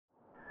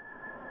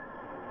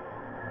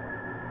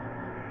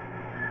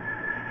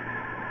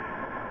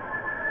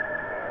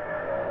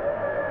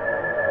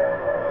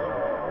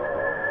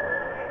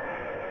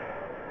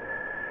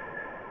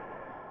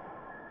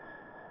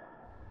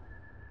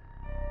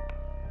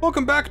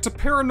Welcome back to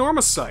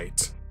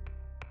PARANORMASIGHT.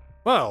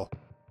 Well,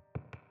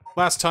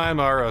 last time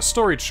our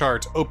story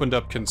chart opened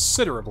up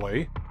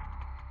considerably.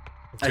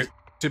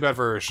 Too bad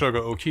for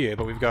Shogo Okie,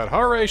 but we've got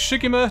Hare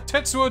Shikima,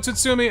 Tetsuo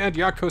Tsutsumi, and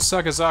Yako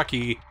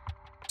Sakazaki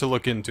to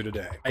look into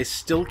today. I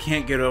still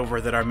can't get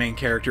over that our main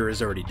character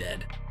is already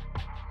dead.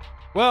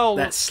 Well,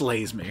 that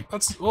slays me.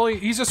 Well,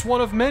 he's just one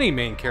of many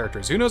main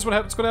characters. Who knows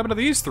what's going to happen to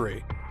these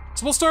three?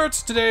 So we'll start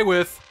today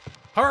with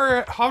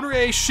Hare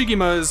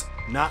Shigima's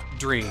Not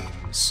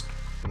Dreams.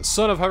 When the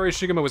son of Hare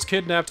Shigima was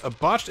kidnapped, a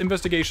botched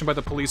investigation by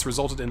the police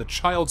resulted in the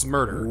child's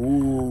murder.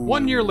 Ooh.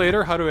 1 year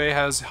later, Haruhi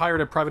has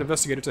hired a private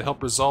investigator to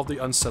help resolve the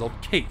unsettled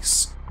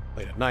case.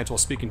 Late at night, while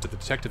speaking to the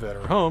detective at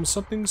her home,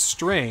 something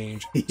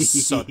strange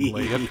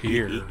suddenly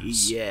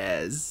appears.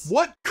 Yes.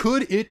 What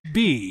could it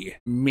be?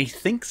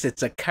 Methinks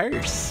it's a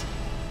curse.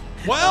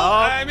 Well,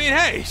 I mean,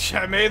 hey,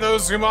 may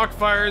those who mock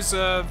fires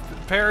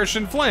perish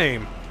in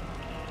flame.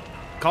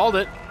 Called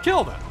it.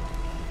 Kill them.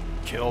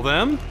 Kill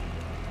them?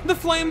 The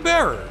flame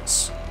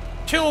bearers.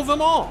 Kill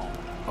them all.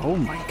 Oh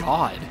my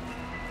god.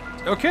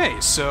 Okay,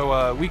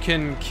 so we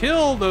can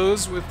kill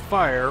those with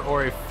fire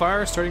or a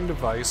fire-starting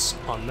device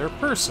on their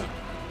person.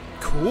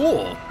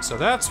 Cool. So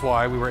that's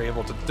why we were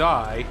able to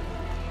die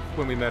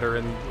when we met her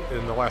in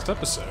the last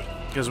episode.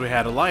 Because we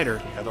had a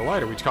lighter. We had a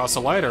lighter. We tossed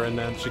a lighter, and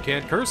then she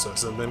can't curse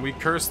us. And then we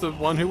curse the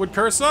one who would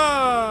curse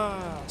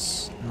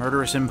us.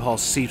 Murderous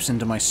impulse seeps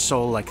into my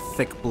soul like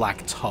thick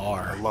black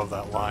tar. I love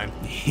that line.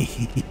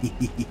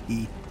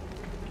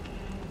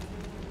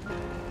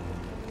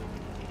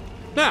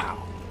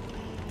 Now,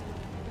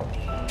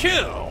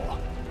 kill.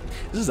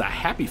 This is a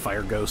happy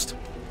fire ghost.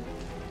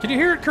 Can you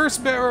hear it, curse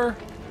bearer?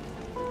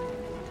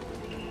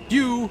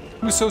 You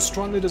who so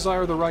strongly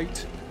desire the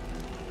right,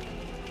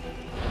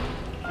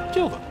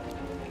 kill them.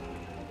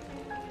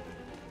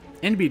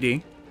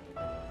 NBD.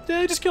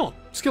 Yeah, just kill them.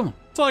 Just kill him.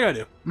 That's all I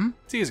gotta do.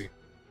 It's easy.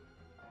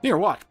 Here,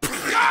 watch.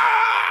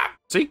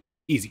 See?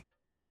 Easy.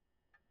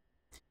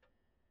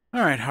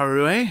 Alright,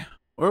 Haruhi.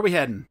 Where are we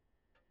heading?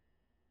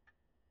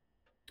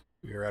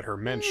 We're at her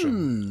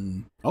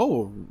mansion.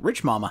 Oh,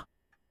 rich mama.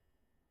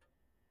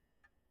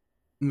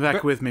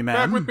 Back with me, ma'am.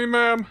 Back with me,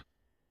 ma'am.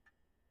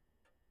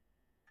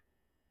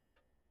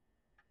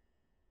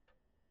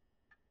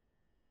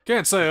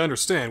 Can't say I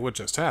understand what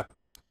just happened.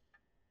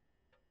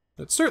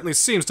 It certainly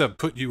seems to have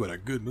put you in a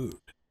good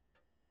mood.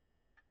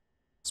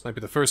 This might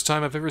be the first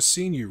time I've ever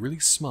seen you really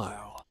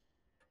smile.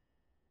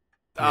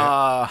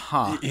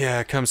 Yeah, Yeah,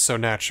 it comes so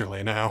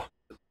naturally now.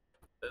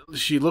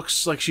 She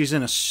looks like she's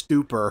in a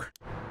stupor.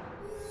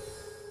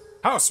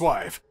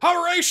 Housewife,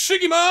 Hare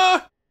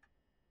Shigima!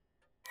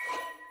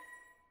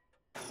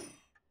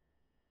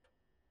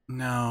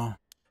 No.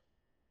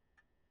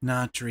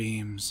 Not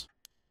dreams.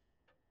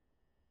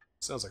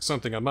 Sounds like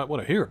something I might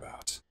want to hear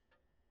about.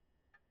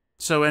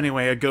 So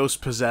anyway, a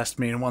ghost possessed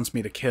me and wants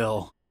me to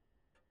kill.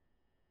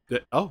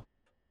 Oh.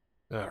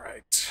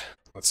 Alright.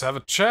 Let's have a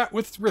chat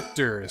with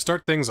Richter to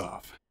start things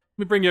off.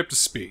 Let me bring you up to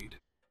speed.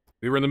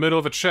 We were in the middle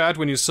of a chat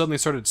when you suddenly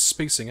started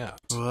spacing out.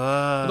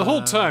 What? The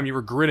whole time you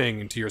were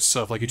grinning to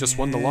yourself like you just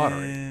won the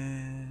lottery.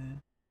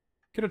 Can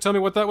you tell me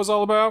what that was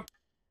all about?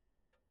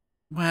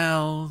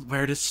 Well,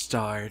 where to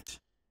start?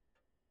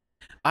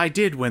 I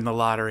did win the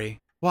lottery.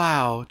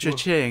 Wow,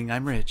 cha-ching,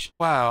 I'm rich.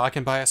 Wow, I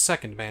can buy a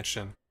second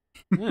mansion.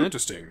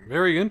 Interesting,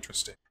 very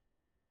interesting.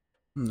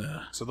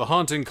 So the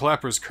haunting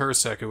Clapper's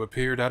curse echo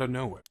appeared out of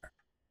nowhere.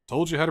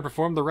 Told you how to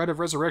perform the rite of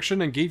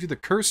resurrection and gave you the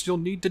curse you'll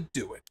need to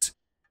do it.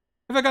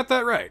 Have I got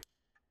that right?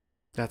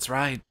 That's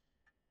right.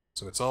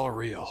 So it's all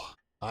real.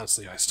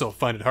 Honestly, I still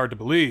find it hard to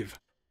believe.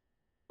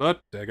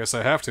 But I guess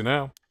I have to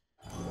now.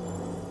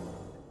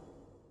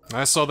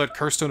 I saw that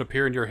curse stone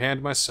appear in your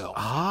hand myself.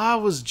 I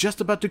was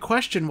just about to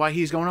question why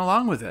he's going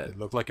along with it. It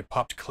looked like it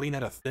popped clean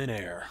out of thin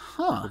air.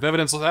 Huh. With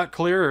evidence that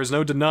clear, there's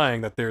no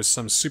denying that there's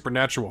some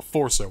supernatural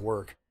force at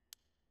work.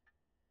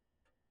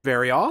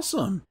 Very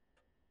awesome.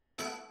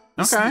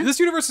 Okay. This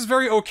universe is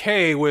very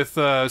okay with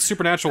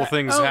supernatural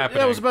things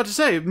happening. I was about to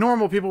say,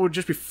 normal people would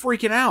just be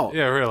freaking out.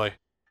 Yeah, really.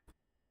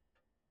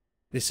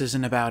 This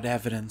isn't about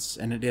evidence,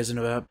 and it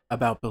isn't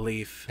about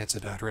belief. It's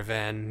about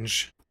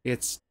revenge.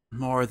 It's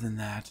more than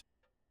that.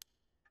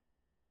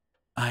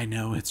 I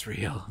know it's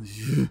real.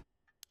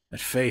 That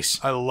face.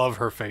 I love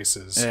her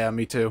faces. Yeah,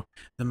 me too.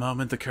 The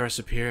moment the curse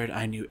appeared,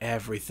 I knew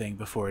everything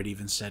before it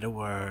even said a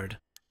word.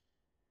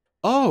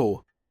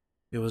 Oh!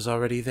 It was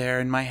already there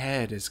in my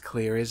head, as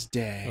clear as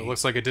day. It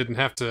looks like it didn't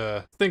have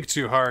to think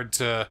too hard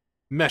to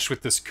mesh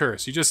with this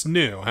curse. You just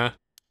knew, huh?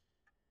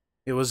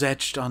 It was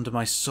etched onto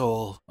my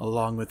soul,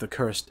 along with the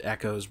cursed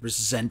echo's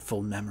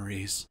resentful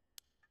memories.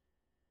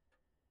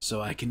 So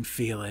I can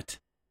feel it,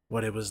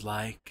 what it was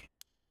like.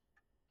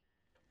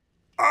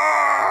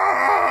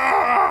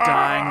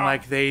 Dying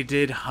like they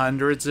did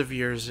hundreds of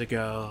years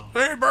ago.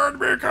 They burned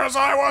me because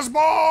I was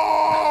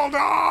bald!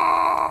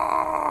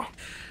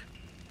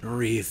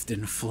 Wreathed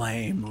in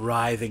flame,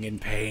 writhing in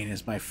pain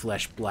as my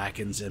flesh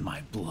blackens and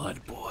my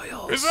blood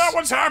boils. Is that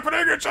what's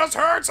happening? It just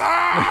hurts!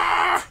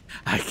 I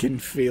can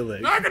feel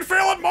it. I can feel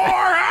it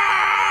more!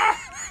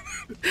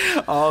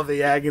 All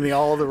the agony,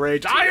 all the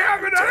rage. I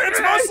am in agony!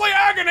 It's mostly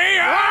agony!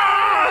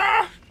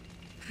 Ah!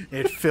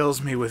 It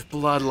fills me with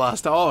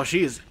bloodlust. Oh,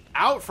 she is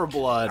out for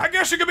blood. I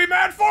guess you could be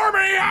mad for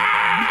me!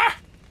 Ah!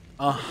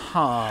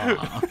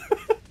 Uh-huh.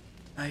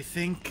 I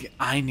think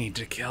I need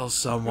to kill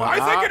someone.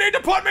 I think you need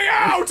to put me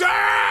out!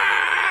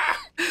 Ah!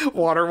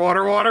 Water,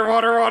 water, water,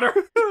 water, water.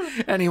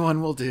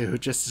 Anyone will do,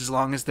 just as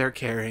long as they're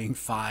carrying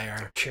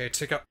fire. Okay,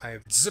 take out my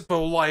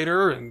Zippo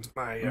lighter and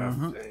my,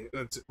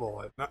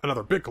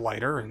 another big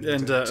lighter.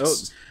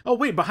 Oh,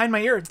 wait, behind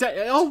my ear.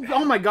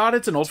 Oh my god,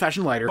 it's an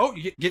old-fashioned lighter. Oh,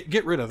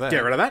 get rid of that.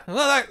 Get rid of that?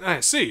 Well, I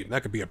see.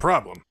 That could be a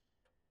problem.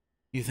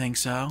 You think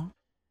so?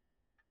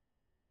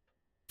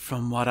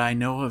 From what I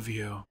know of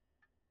you,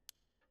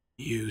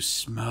 you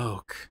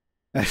smoke.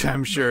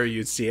 I'm sure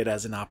you'd see it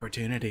as an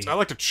opportunity. I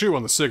like to chew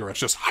on the cigarettes,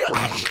 just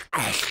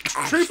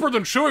cheaper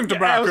than chewing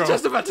tobacco. Yeah, I was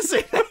just about to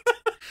say that.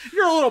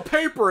 You're a little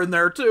paper in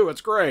there too.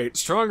 It's great.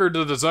 Stronger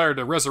the desire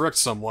to resurrect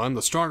someone,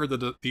 the stronger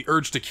the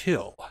urge to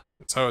kill.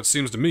 That's how it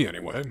seems to me,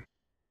 anyway.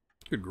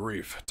 Good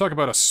grief. Talk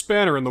about a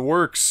spanner in the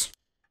works.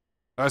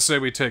 I say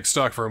we take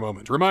stock for a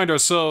moment. Remind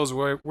ourselves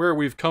where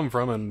we've come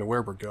from and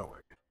where we're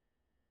going.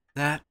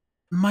 That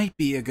might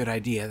be a good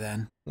idea,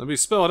 then. Let me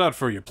spell it out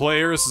for you,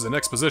 player. This is an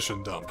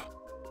exposition dump.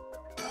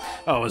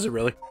 Oh, is it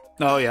really?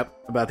 Oh, yep.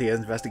 About the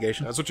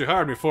investigation. That's what you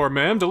hired me for,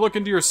 ma'am, to look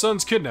into your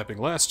son's kidnapping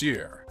last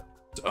year.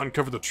 To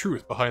uncover the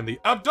truth behind the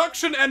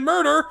abduction and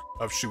murder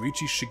of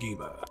Shuichi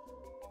Shigema.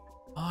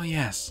 Oh,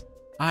 yes.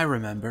 I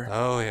remember.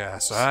 Oh,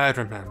 yes, I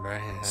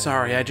remember.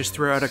 Sorry, I just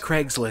threw out a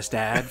Craigslist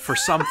ad for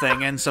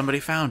something and somebody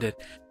found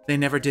it. They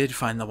never did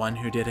find the one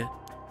who did it.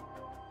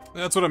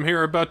 That's what I'm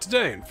here about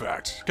today, in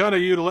fact. Kinda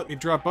you to let me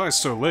drop by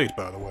so late,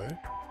 by the way.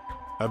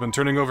 I've been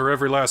turning over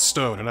every last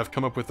stone, and I've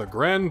come up with a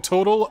grand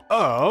total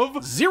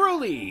of... 0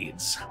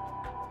 leads!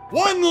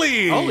 1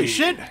 lead! Holy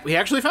shit, we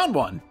actually found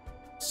one.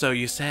 So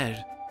you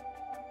said.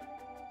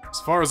 As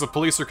far as the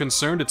police are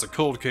concerned, it's a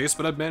cold case,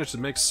 but I've managed to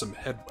make some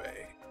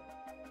headway.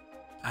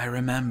 I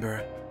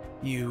remember.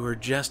 You were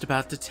just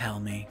about to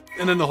tell me.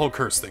 And then the whole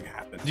curse thing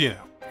happened, you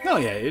know. Oh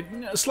yeah,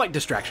 a slight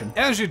distraction.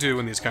 As you do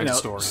in these kinds of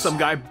stories. Some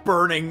guy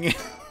burning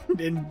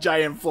in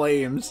giant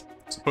flames.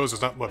 Suppose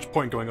there's not much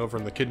point going over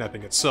in the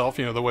kidnapping itself,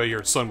 you know, the way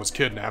your son was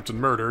kidnapped and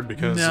murdered,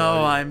 because...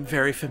 No, I'm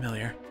very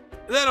familiar.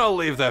 Then I'll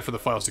leave that for the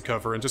files to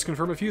cover and just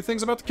confirm a few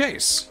things about the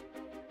case.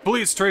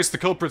 Police trace the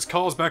culprit's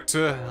calls back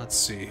to, let's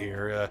see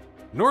here,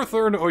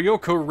 Northern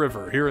Oyoko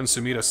River here in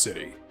Sumida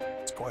City.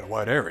 It's quite a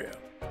wide area.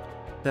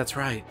 That's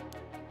right.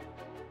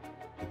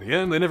 In the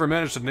end, they never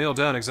managed to nail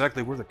down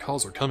exactly where the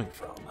calls were coming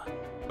from.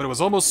 But it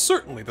was almost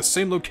certainly the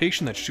same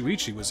location that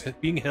Shuichi was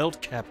being held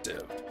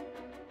captive.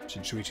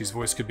 Shuichi's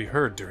voice could be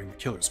heard during the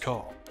killer's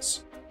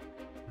calls.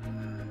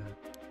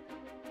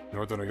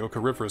 Northern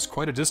Oyoko River is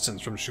quite a distance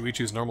from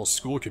Shuichi's normal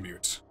school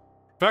commute.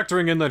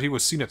 Factoring in that he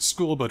was seen at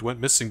school but went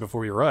missing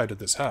before he arrived at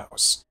this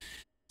house,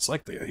 it's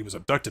likely that he was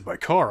abducted by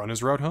car on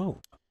his route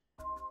home.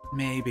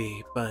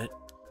 Maybe, but...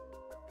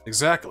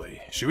 Exactly.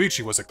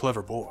 Shuichi was a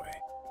clever boy.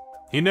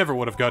 He never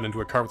would have gotten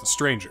into a car with a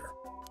stranger.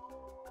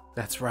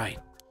 That's right.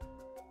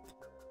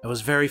 I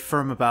was very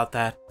firm about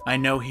that. I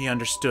know he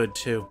understood,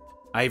 too.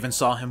 I even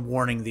saw him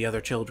warning the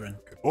other children.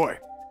 Good boy.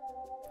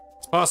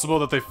 It's possible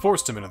that they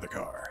forced him into the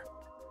car.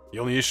 The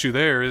only issue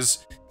there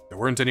is there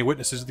weren't any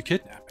witnesses to the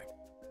kidnapping.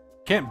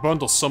 Can't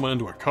bundle someone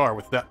into a car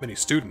with that many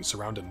students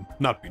around and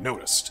not be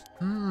noticed.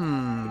 But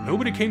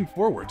nobody came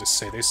forward to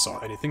say they saw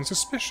anything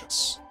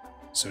suspicious.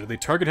 So did they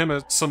target him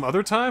at some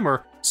other time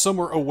or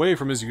somewhere away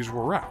from his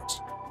usual route?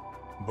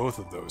 Both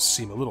of those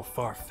seem a little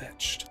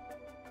far-fetched.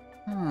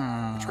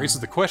 Which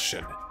raises the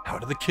question, how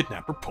did the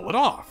kidnapper pull it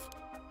off?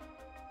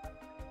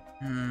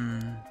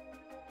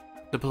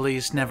 The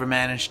police never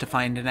managed to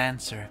find an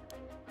answer.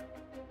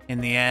 In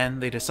the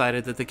end, they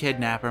decided that the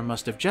kidnapper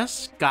must have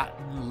just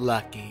gotten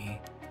lucky.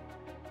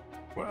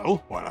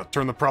 Well, why not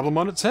turn the problem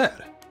on its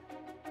head?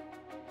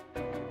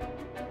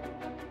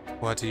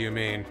 What do you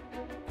mean?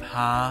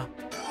 Huh?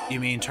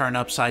 You mean turn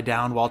upside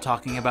down while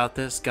talking about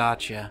this?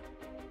 Gotcha.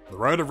 The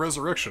Rite of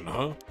Resurrection,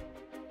 huh?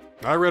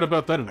 I read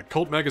about that in a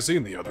cult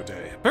magazine the other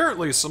day.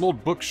 Apparently, some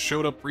old books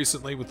showed up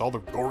recently with all the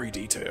gory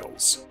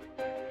details.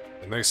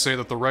 And they say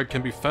that the rite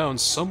can be found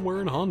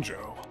somewhere in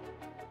Honjo.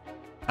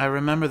 I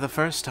remember the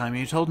first time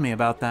you told me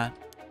about that.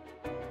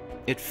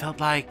 It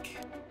felt like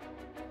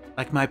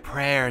my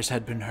prayers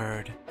had been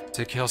heard.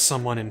 To kill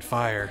someone in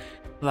fire.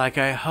 Like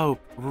I had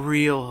hope,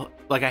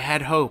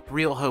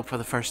 real hope for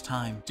the first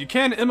time. You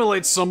can't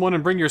immolate someone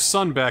and bring your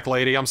son back,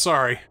 lady, I'm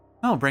sorry.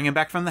 Oh, bring him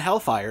back from the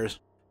hellfires.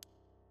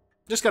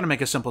 Just gotta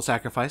make a simple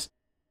sacrifice.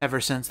 Ever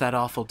since that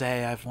awful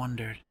day, I've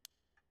wondered.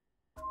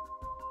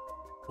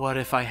 What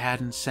if I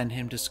hadn't sent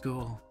him to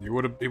school? He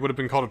would have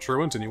been called a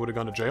truant and you would have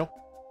gone to jail?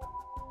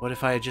 What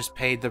if I had just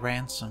paid the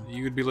ransom?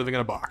 You'd be living in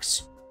a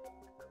box.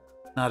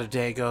 Not a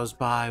day goes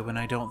by when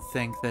I don't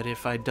think that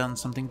if I'd done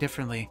something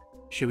differently,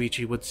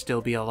 Shuichi would still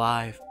be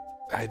alive.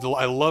 I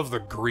love the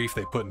grief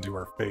they put into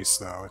her face,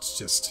 though. It's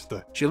just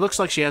the... She looks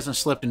like she hasn't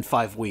slept in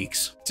 5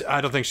 weeks.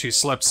 I don't think she's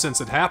slept since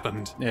it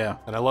happened. Yeah.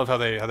 And I love how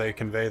they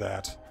convey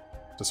that.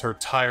 Just her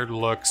tired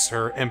looks,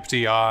 her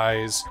empty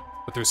eyes,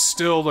 but there's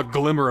still the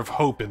glimmer of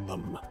hope in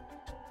them.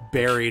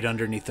 Buried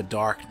underneath the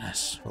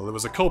darkness. Well, it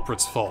was the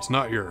culprit's fault,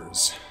 not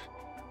yours.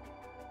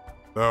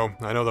 Though,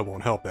 I know that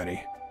won't help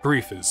any.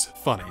 Grief is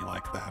funny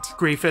like that.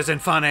 Grief isn't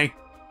funny.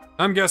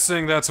 I'm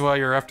guessing that's why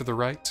you're after the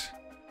right?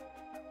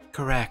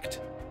 Correct.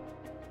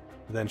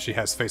 Then she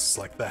has faces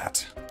like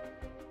that.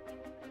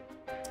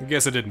 I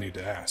guess I didn't need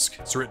to ask.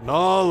 It's written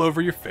all over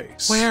your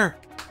face. Where?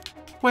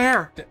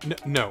 Where?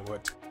 No,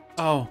 what?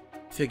 Oh,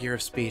 figure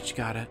of speech,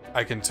 got it.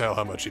 I can tell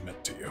how much he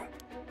meant to you.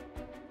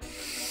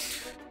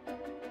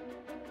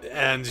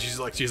 And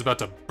she's about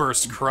to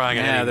burst crying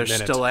at any minute. Yeah,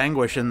 there's still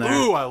anguish in there.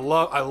 Ooh, I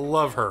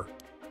love her.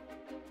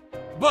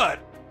 But,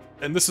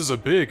 and this is a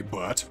big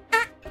but,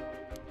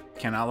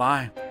 cannot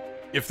lie.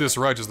 If this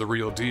right is the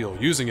real deal,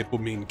 using it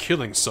will mean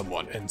killing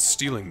someone and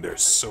stealing their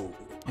soul.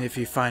 If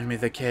you find me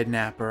the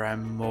kidnapper,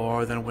 I'm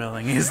more than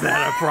willing. Is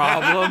that a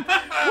problem?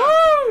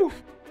 Woo!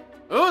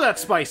 Oh,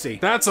 that's spicy.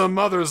 That's a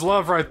mother's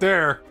love right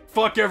there.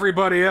 Fuck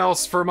everybody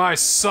else for my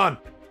son.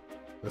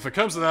 If it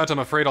comes to that, I'm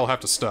afraid I'll have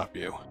to stop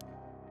you.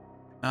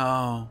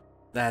 Oh,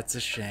 that's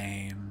a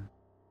shame.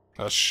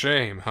 A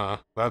shame, huh?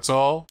 That's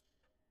all?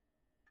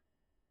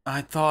 I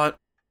thought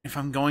if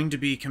I'm going to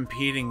be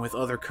competing with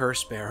other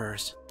curse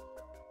bearers,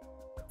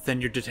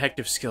 then your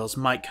detective skills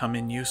might come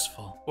in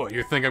useful. What,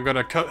 you think I'm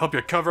gonna help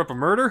you cover up a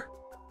murder?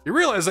 You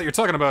realize that you're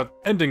talking about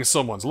ending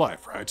someone's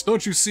life, right?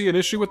 Don't you see an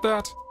issue with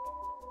that?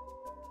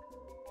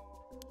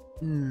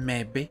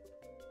 Maybe.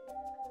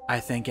 I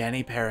think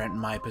any parent in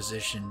my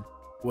position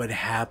would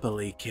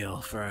happily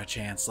kill for a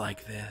chance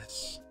like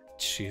this.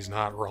 She's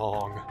not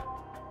wrong.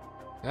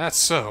 That's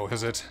so,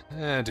 is it?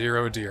 Dear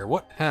oh dear,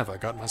 what have I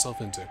gotten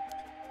myself into?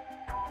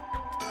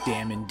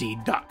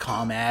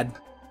 Damnindeed.com ad.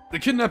 The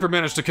kidnapper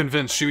managed to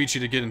convince Shuichi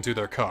to get into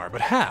their car,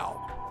 but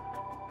how?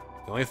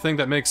 The only thing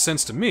that makes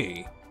sense to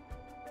me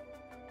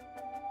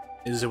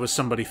is it was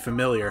somebody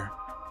familiar.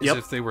 Is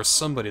if they were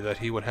somebody that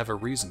he would have a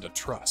reason to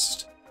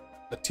trust.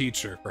 A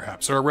teacher,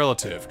 perhaps, or a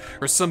relative,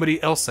 or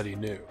somebody else that he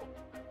knew.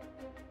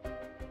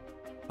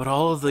 But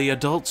all of the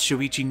adults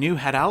Shuichi knew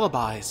had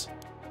alibis.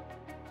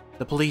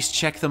 The police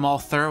checked them all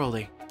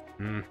thoroughly.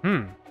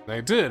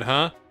 They did,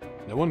 huh?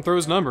 No one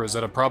throws numbers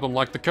at a problem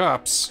like the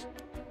cops.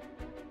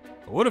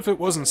 But what if it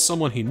wasn't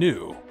someone he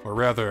knew? Or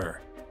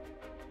rather,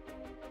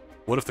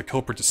 what if the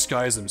culprit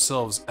disguised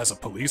themselves as a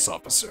police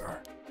officer?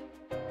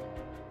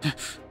 That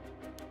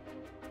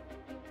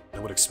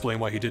would explain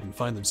why he didn't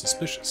find them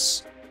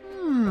suspicious.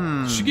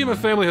 Shigema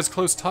family has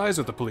close ties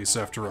with the police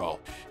after all.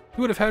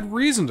 He would have had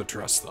reason to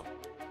trust them.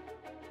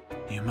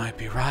 You might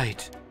be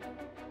right.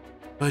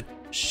 But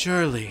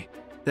surely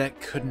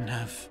that couldn't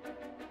have...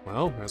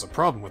 Well, there's a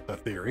problem with that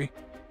theory.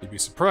 You'd be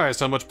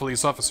surprised how much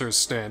police officers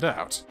stand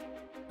out.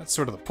 That's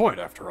sort of the point,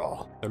 after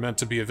all. They're meant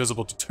to be a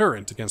visible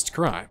deterrent against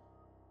crime.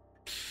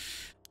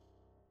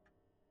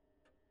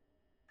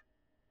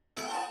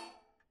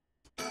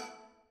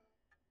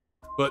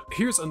 But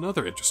here's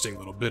another interesting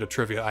little bit of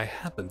trivia I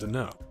happen to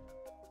know.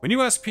 When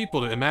you ask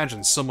people to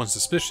imagine someone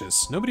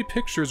suspicious, nobody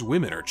pictures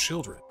women or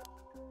children.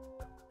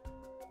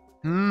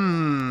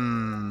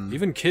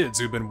 Even kids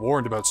who've been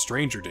warned about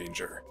stranger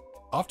danger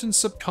often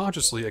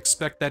subconsciously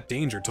expect that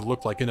danger to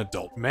look like an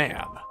adult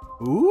man.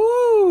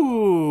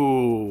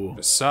 Ooh!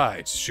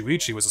 Besides,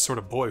 Shuichi was the sort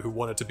of boy who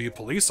wanted to be a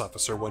police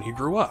officer when he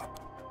grew up.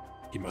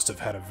 He must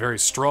have had a very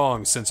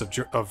strong sense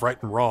of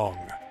right and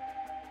wrong.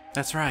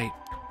 That's right.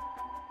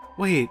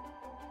 Wait,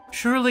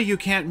 surely you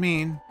can't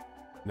mean...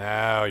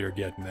 Now you're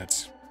getting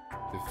it.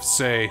 If,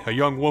 say, a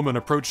young woman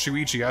approached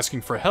Shuichi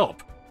asking for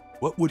help,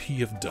 what would he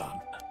have done?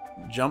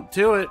 Jump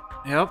to it.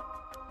 Yep.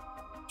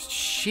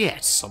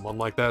 Shit. Someone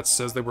like that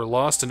says they were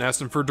lost and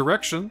asked him for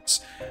directions.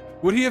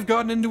 Would he have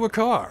gotten into a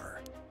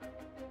car?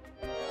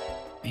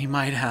 He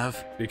might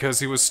have. Because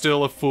he was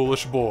still a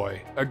foolish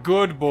boy. A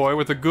good boy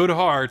with a good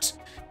heart,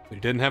 but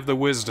he didn't have the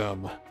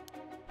wisdom.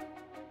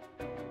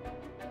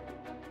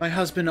 My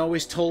husband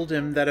always told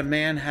him that a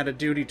man had a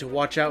duty to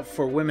watch out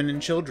for women and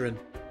children.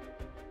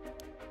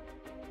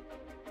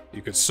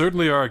 You could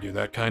certainly argue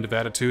that kind of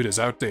attitude is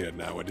outdated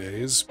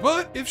nowadays,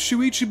 but if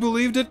Shuichi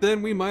believed it,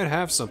 then we might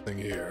have something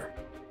here.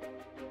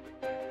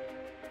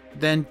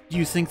 Then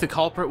you think the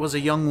culprit was a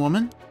young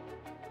woman?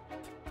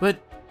 But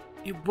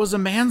it was a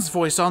man's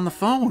voice on the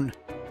phone.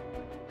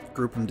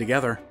 Group them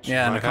together. She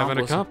might have an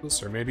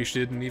accomplice, or maybe she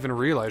didn't even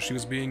realize she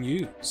was being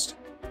used.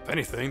 If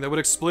anything, that would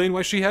explain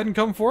why she hadn't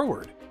come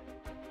forward.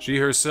 She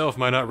herself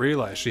might not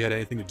realize she had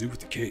anything to do with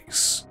the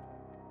case.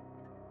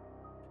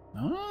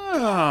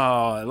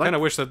 Oh, I kind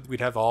of wish that we'd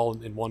have all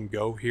in one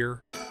go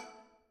here,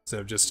 instead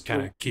of just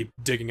kind of keep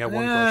digging at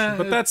one question.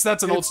 But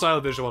that's an old style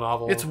of visual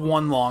novel. It's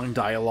one long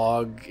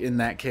dialogue in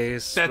that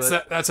case.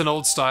 That's an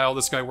old style.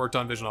 This guy worked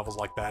on visual novels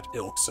like that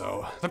ilk.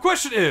 So the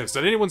question is,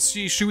 did anyone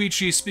see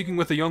Shuichi speaking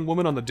with a young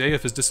woman on the day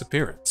of his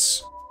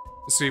disappearance?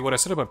 See, what I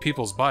said about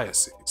people's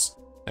biases,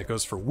 that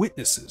goes for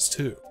witnesses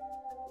too.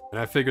 And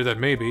I figured that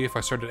maybe if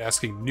I started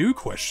asking new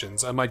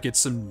questions, I might get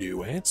some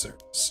new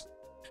answers.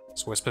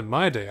 So I spent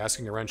my day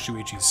asking around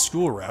Shuichi's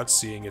school route,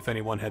 seeing if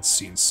anyone had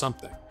seen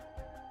something.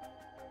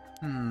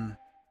 Hmm.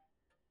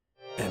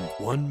 And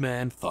one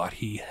man thought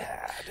he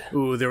had.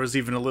 Ooh, there was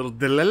even a little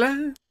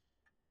delele.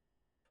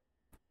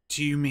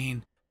 Do you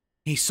mean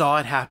he saw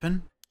it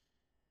happen?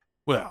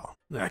 Well,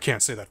 I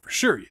can't say that for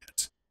sure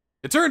yet.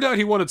 It turned out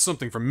he wanted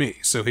something from me,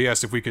 so he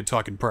asked if we could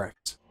talk in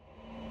private.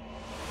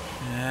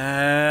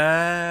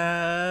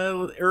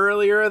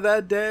 Earlier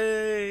that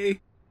day.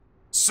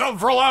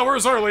 Several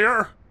hours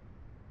earlier!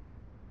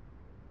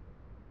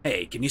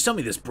 Hey, can you sell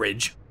me this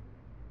bridge?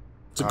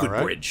 It's a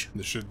good bridge.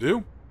 This should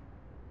do.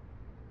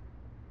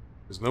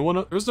 There's no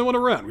one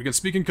around. We can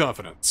speak in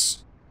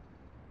confidence.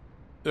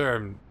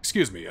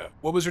 Excuse me,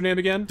 what was your name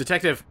again?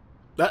 Detective.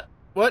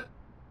 What?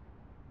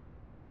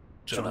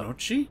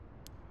 Janochi?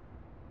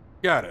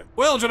 Got it.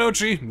 Well,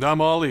 Janochi,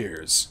 I'm all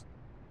ears.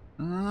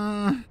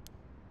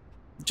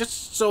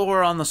 Just so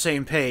we're on the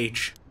same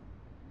page.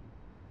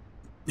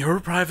 You're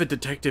a private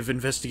detective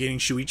investigating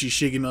Shuichi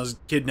Shigima's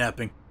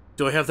kidnapping.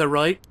 Do I have that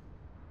right?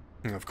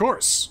 Of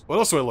course. What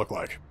else do I look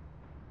like?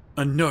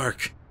 A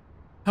narc.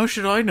 How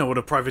should I know what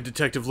a private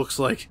detective looks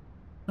like?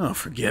 Oh,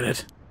 forget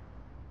it.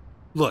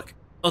 Look,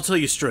 I'll tell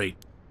you straight.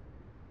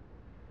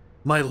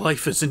 My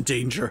life is in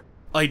danger.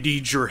 I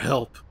need your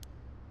help.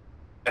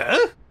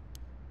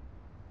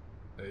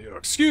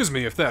 Excuse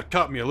me if that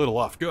caught me a little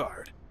off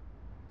guard.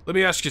 Let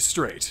me ask you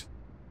straight.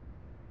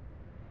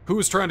 Who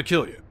was trying to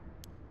kill you?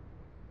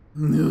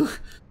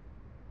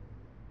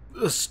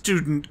 A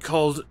student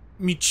called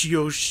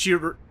Michio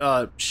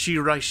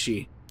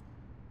Shiraishi.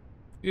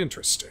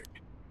 Interesting.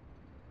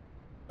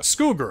 A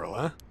schoolgirl,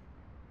 huh?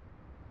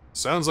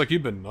 Sounds like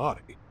you've been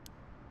naughty.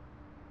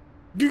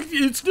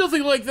 It's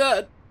nothing like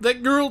that.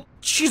 That girl,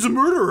 she's a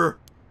murderer.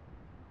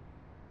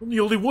 I'm the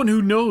only one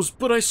who knows,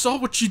 but I saw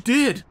what she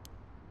did.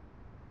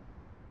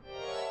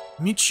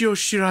 Michio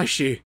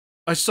Shiraishi.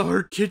 I saw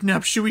her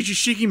kidnap Shuichi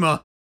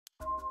Shigima.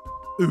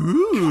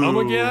 Ooh. Come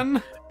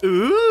again?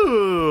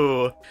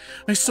 Ooh.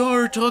 I saw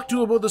her talk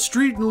to him on the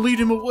street and lead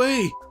him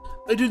away.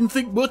 I didn't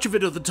think much of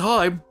it at the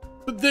time,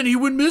 but then he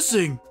went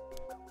missing.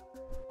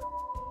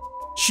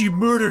 She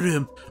murdered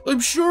him. I'm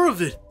sure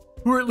of it.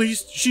 Or at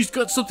least she's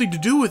got something to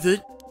do with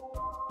it.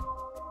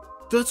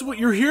 That's what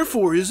you're here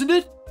for, isn't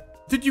it?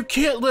 Then you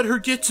can't let her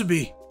get to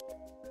me.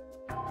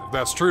 If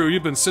that's true,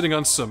 you've been sitting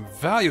on some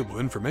valuable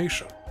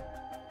information.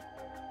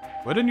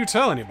 Why didn't you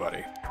tell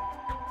anybody?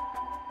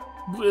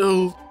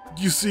 Well,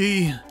 you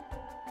see...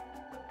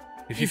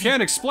 If you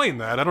can't explain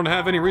that, I don't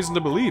have any reason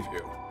to believe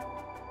you.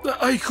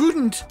 I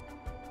couldn't.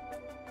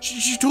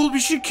 She told me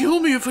she'd kill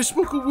me if I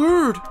spoke a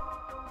word.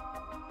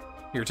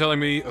 You're telling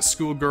me a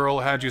schoolgirl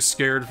had you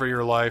scared for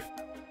your life?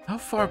 How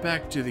far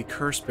back do the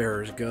curse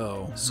bearers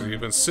go? So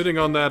you've been sitting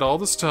on that all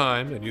this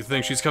time, and you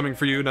think she's coming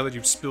for you now that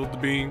you've spilled the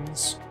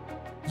beans?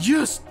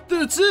 Yes,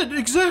 that's it,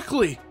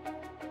 exactly.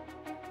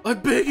 I'm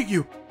begging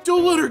you,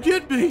 don't let her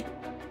get me.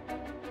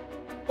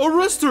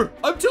 Arrest her!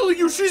 I'm telling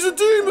you, she's a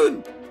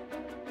demon!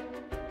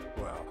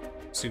 Well,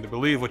 you seem to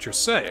believe what you're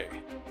saying,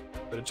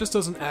 but it just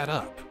doesn't add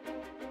up.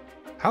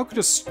 How could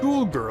a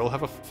schoolgirl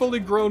have a fully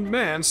grown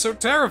man so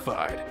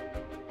terrified?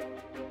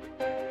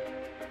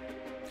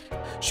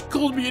 She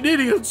called me an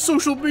idiot on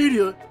social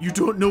media. You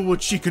don't know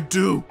what she could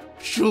do.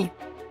 She'll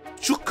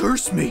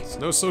curse me. There's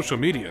no social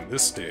media in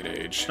this day and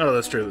age. Oh,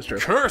 that's true, that's true.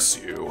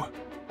 Curse you?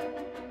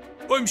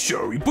 I'm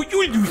sorry, but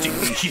you're losing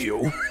me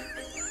here.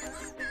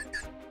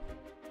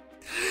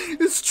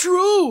 It's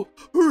true!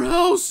 Her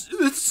house,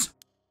 it's...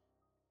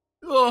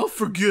 Oh,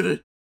 forget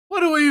it.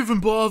 Why do I even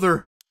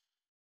bother?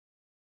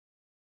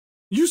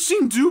 You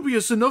seem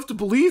dubious enough to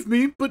believe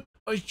me, but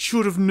I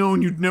should have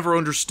known you'd never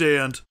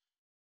understand.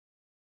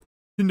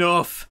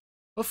 Enough.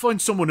 I'll find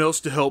someone else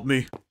to help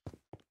me.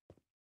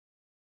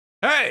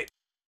 Hey!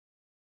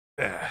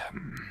 Dweeb.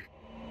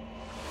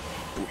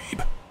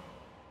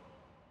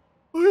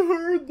 I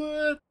heard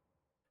that.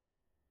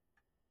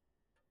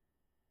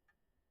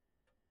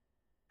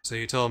 So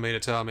you told me to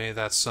tell me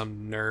that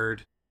some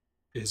nerd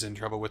is in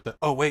trouble with the...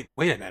 Oh, wait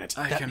a minute.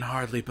 I can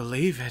hardly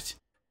believe it.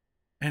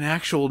 An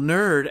actual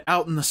nerd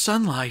out in the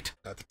sunlight.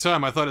 At the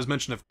time, I thought his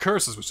mention of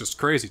curses was just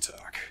crazy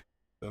talk.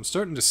 But I'm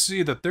starting to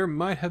see that there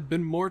might have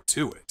been more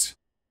to it.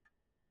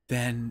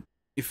 Then,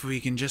 if we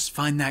can just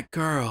find that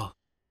girl...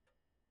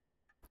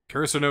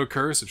 Curse or no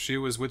curse, if she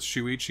was with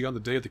Shuichi on the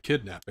day of the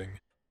kidnapping,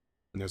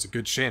 then there's a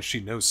good chance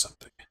she knows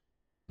something.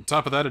 On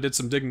top of that, I did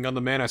some digging on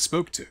the man I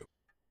spoke to.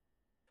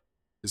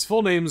 His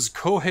full name's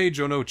Kohei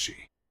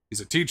Jonochi. He's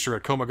a teacher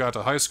at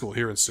Komagata High School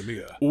here in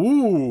Sumiya.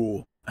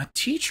 Ooh, a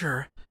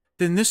teacher?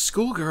 Then this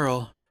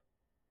schoolgirl...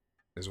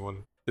 Is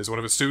one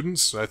of his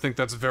students? I think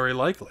that's very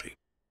likely.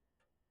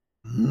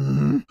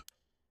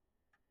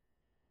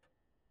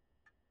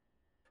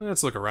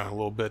 Let's look around a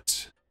little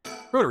bit.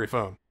 Rotary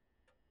phone.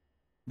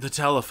 The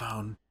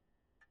telephone.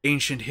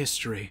 Ancient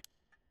history.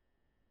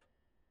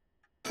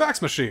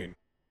 Fax machine.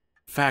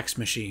 Fax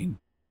machine.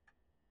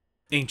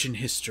 Ancient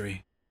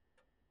history.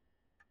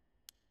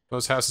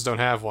 Most houses don't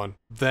have one.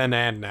 Then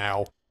and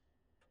now.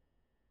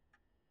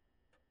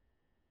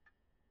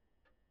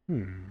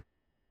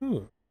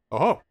 Oh.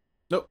 Oh,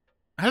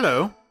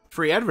 hello.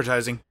 Free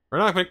advertising. we're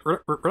not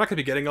gonna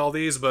be getting all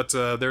these, but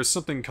there's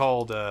something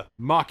called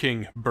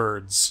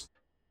mockingbirds.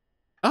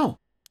 Oh.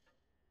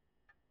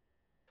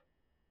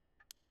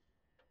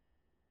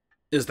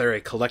 Is there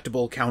a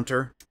collectible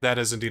counter? That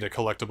is indeed a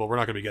collectible. We're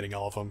not gonna be getting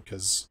all of them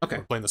because Okay.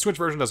 we're playing the Switch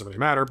version. Doesn't really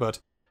matter. But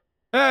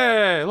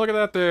hey, look at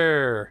that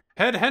there,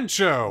 Head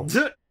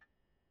Hencho.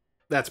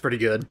 That's pretty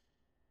good.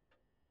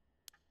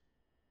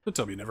 Don't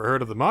tell me you never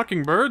heard of the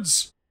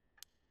Mockingbirds.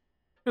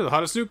 They're the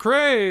hottest new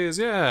craze,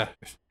 yeah.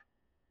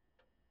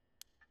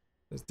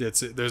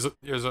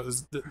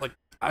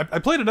 I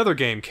played another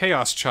game,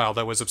 Chaos Child,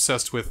 that was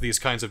obsessed with these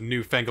kinds of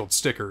newfangled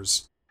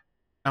stickers.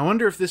 I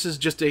wonder if this is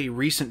just a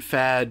recent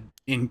fad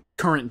in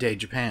current day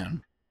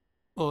Japan.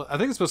 Well, I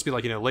think it's supposed to be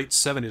like, late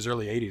 70s,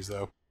 early 80s,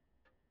 though.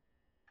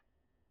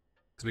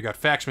 Because we got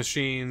fax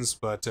machines,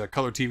 but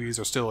color TVs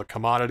are still a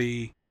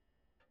commodity.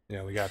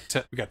 We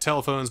got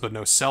telephones, but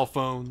no cell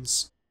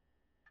phones.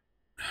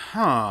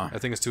 Huh. I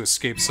think it's to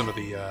escape some of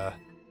the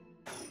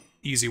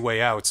easy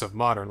way outs of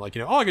modern. Like,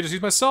 oh, I can just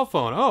use my cell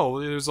phone. Oh,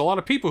 there's a lot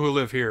of people who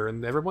live here,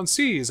 and everyone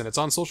sees, and it's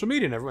on social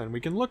media, and everyone,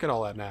 we can look at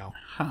all that now.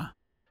 Huh.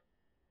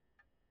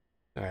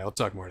 Alright, I'll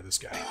talk more to this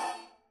guy.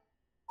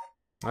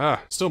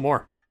 Ah, still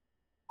more.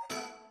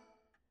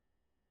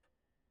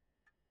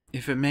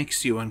 If it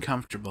makes you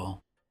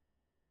uncomfortable,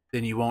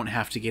 then you won't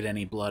have to get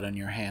any blood on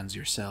your hands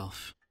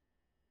yourself.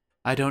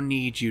 I don't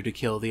need you to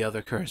kill the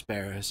other curse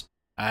bearers.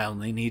 I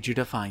only need you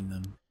to find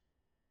them.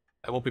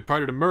 I won't be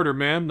party to murder,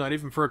 ma'am, not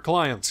even for a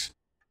client.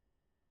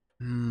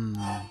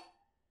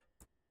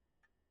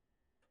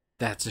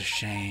 That's a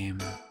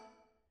shame.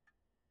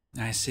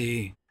 I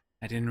see.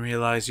 I didn't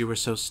realize you were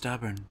so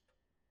stubborn.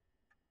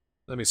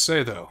 Let me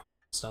say, though,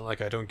 it's not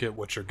like I don't get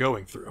what you're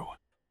going through.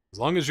 As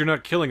long as you're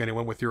not killing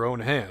anyone with your own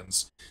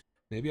hands,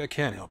 maybe I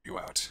can help you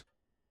out.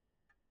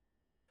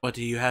 What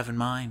do you have in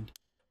mind?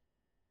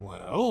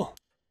 Well,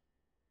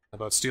 how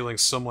about stealing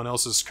someone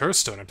else's curse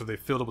stone after they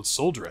filled it with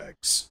soul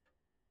drags?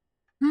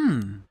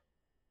 If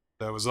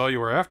that was all you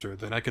were after,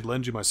 then I could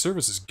lend you my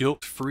services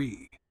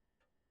guilt-free.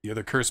 The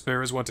other curse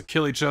bearers want to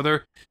kill each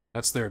other,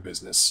 that's their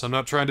business. I'm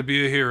not trying to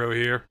be a hero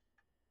here.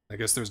 I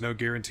guess there's no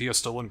guarantee a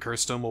stolen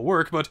curse stone will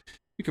work, but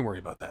we can worry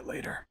about that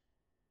later.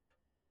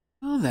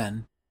 Well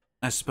then,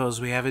 I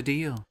suppose we have a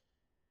deal.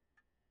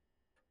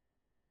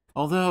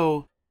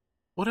 Although,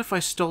 what if I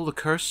stole the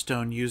curse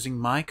stone using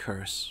my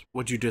curse?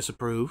 Would you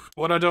disapprove?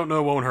 What I don't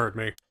know won't hurt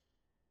me. It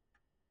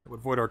would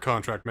void our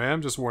contract,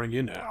 ma'am, just warning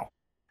you now.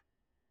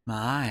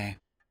 My.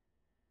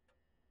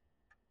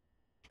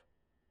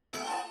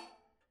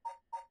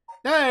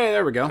 Hey,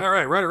 there we go.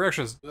 Alright, right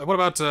directions. What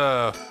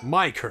about,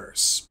 my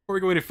curse? Before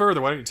we go any further,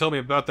 why don't you tell me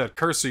about that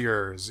curse of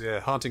yours? Yeah,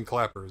 haunting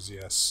clappers,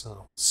 yes.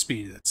 Oh,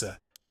 speed, that's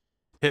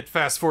hit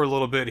fast forward a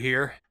little bit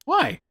here.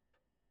 Why?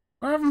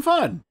 We're having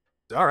fun.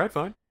 Alright,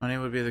 fine. My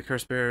name would be the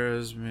curse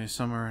bearers,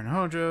 somewhere in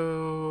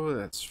Hojo.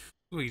 That's...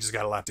 We just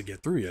got a lot to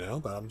get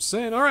through, but I'm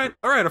saying, alright,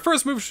 our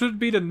first move should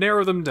be to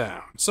narrow them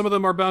down. Some of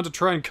them are bound to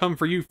try and come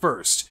for you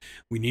first.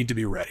 We need to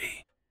be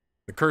ready.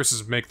 The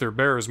curses make their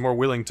bearers more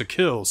willing to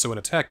kill, so an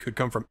attack could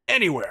come from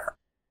anywhere.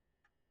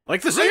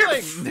 Like the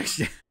ceiling!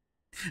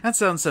 That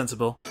sounds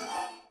sensible.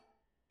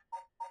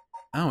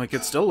 Oh, we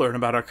could still learn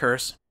about our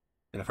curse.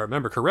 And if I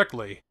remember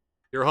correctly,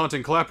 your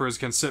haunting clappers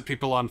can set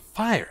people on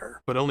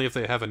fire, but only if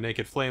they have a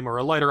naked flame or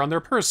a lighter on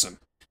their person.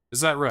 Is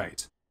that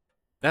right?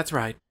 That's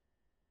right.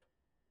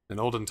 In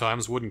olden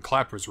times, wooden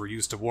clappers were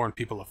used to warn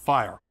people of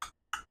fire.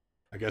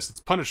 I guess it's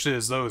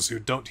punishes those who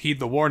don't heed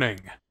the warning.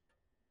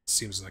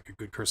 Seems like a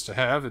good curse to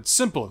have. It's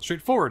simple and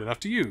straightforward enough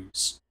to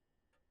use.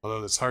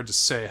 Although it's hard to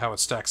say how it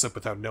stacks up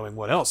without knowing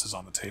what else is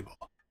on the table.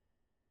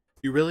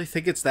 You really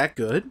think it's that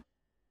good?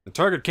 The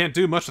target can't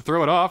do much to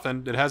throw it off,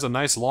 and it has a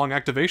nice long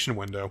activation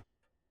window.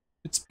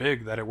 It's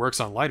big that it works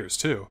on lighters,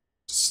 too.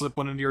 Just slip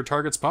one into your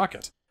target's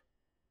pocket.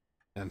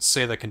 And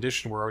say the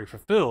condition were already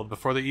fulfilled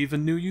before they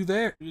even knew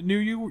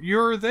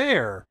you're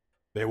there.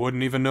 They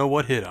wouldn't even know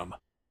what hit them.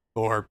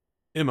 Or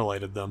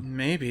immolated them.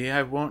 Maybe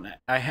I won't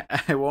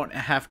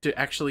have to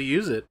actually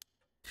use it.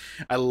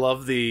 I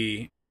love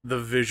the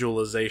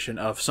visualization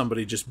of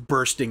somebody just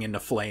bursting into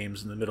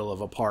flames in the middle of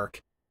a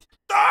park.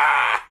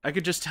 Ah! I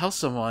could just tell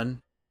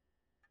someone.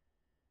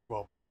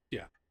 Well,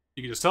 yeah.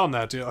 You can just tell them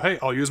that, hey,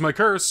 I'll use my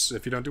curse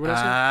if you don't do what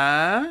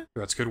I say.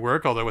 That's good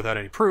work, although without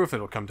any proof,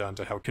 it'll come down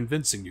to how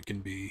convincing you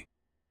can be.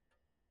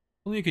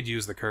 Well, you could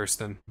use the curse,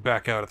 then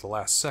back out at the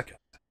last second.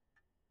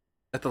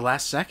 At the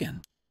last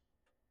second?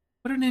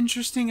 What an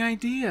interesting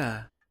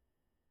idea.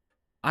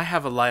 I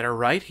have a lighter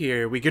right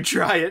here. We could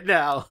try it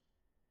now.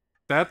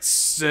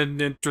 That's an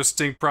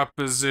interesting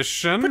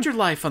proposition. Put your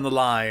life on the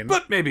line.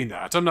 But maybe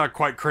not. I'm not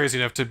quite crazy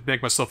enough to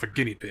make myself a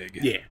guinea pig.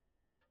 Yeah.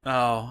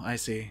 Oh, I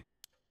see.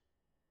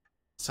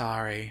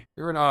 Sorry.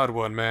 You're an odd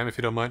one, ma'am, if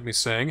you don't mind me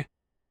saying.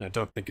 I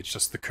don't think it's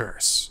just the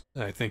curse.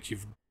 I think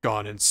you've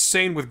gone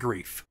insane with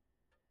grief.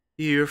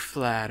 You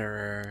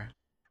flatterer.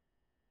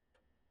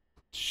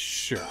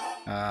 Sure.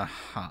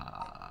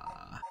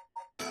 Uh-huh.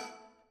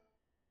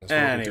 That's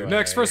what we do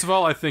next. First of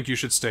all, I think you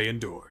should stay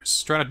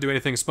indoors. Try not to do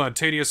anything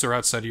spontaneous or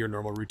outside of your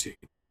normal routine.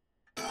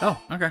 Oh,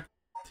 okay.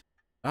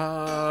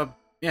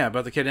 Yeah,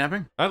 about the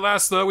kidnapping? At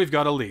last, though, we've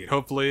got a lead.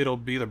 Hopefully, it'll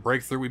be the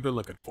breakthrough we've been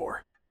looking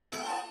for.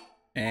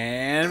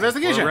 And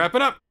investigation. We're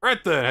wrapping up.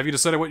 Right then, have you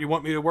decided what you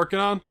want me to working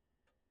on?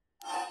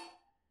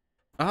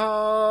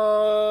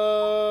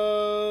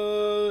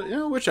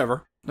 Yeah,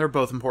 whichever. They're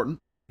both important.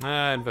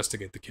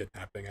 Investigate the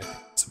kidnapping. I think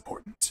it's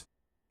important.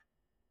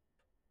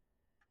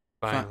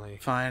 Finally.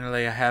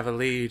 Finally, I have a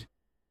lead.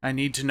 I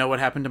need to know what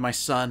happened to my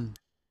son.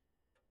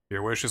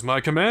 Your wish is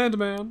my command,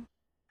 man.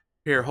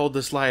 Here, hold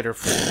this lighter.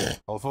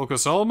 I'll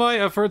focus all my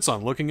efforts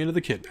on looking into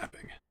the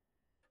kidnapping.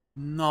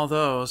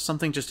 Although,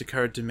 something just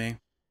occurred to me.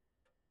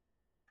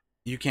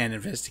 You can't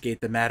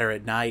investigate the matter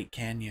at night,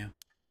 can you?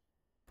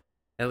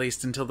 At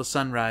least until the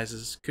sun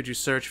rises. Could you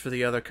search for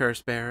the other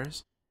curse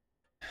bearers?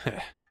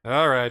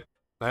 Alright,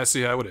 I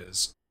see how it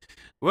is.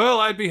 Well,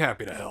 I'd be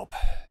happy to help.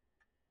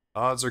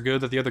 Odds are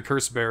good that the other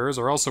curse bearers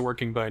are also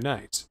working by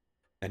night.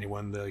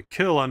 Anyone they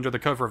kill under the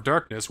cover of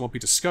darkness won't be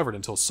discovered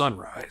until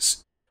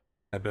sunrise.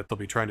 I bet they'll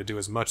be trying to do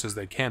as much as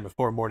they can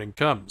before morning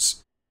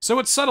comes. So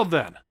it's settled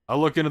then. I'll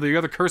look into the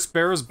other curse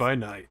bearers by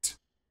night.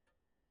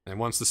 And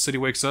once the city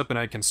wakes up and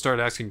I can start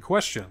asking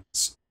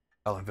questions,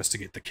 I'll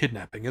investigate the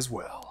kidnapping as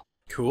well.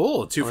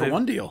 Cool,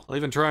 2-for-1 deal. I'll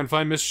even try and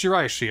find Miss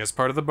Shiraishi as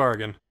part of the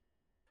bargain.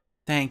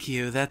 Thank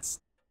you,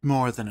 that's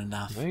more than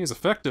enough. He's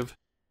effective.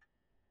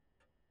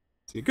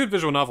 See, a good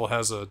visual novel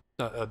has a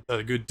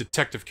good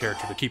detective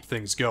character to keep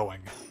things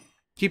going.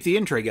 Keep the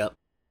intrigue up.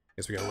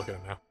 Guess we gotta look at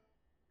him now.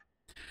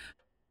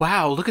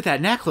 Wow, look at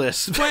that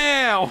necklace!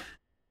 Wow!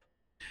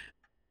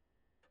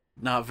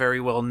 Not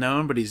very well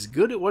known, but he's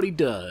good at what he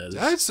does.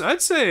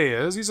 I'd say he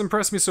is. He's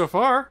impressed me so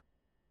far.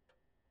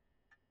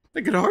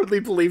 I could hardly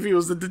believe he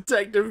was a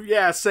detective.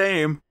 Yeah,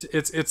 same.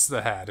 It's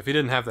the hat. If he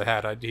didn't have the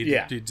hat,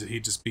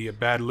 he'd just be a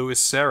bad Louis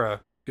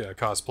Serra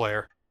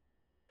cosplayer. A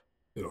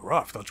little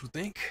rough, don't you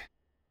think?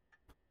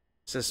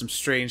 Says some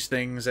strange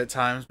things at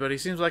times, but he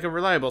seems like a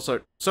reliable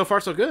sort. So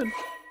far, so good.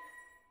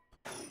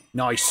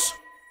 Nice.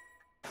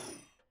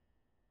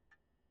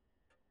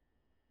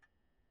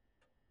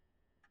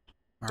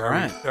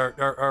 Alright.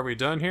 Are we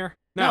done here?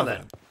 Now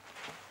then.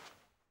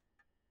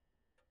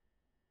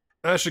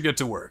 I should get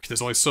to work.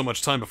 There's only so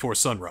much time before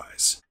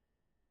sunrise.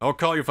 I'll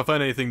call you if I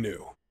find anything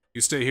new.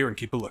 You stay here and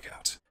keep a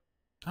lookout.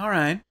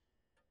 Alright.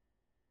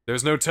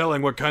 There's no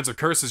telling what kinds of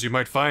curses you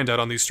might find out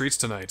on these streets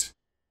tonight.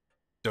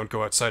 Don't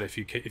go outside if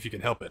you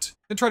can help it,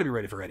 and try to be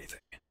ready for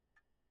anything.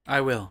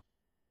 I will.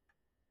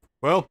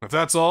 Well, if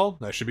that's all,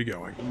 I should be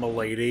going.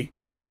 M'lady.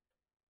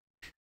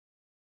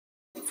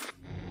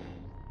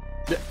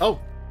 Oh!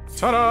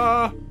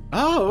 Ta-da!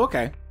 Oh,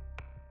 okay.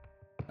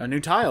 A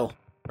new tile.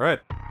 Alright,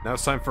 now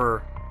it's time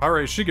for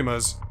Hare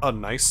Shigima's A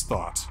Nice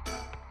Thought.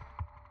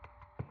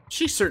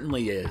 She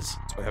certainly is.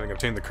 So having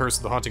obtained the curse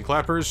of the Haunting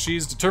Clappers,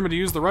 she's determined to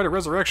use the Rite of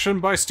Resurrection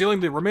by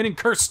stealing the remaining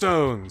curse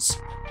stones.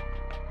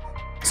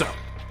 So,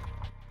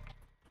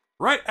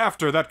 right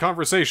after that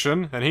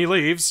conversation, and he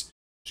leaves,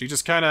 she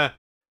just kinda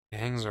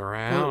hangs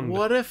around. But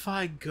what if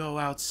I go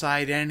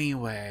outside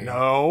anyway?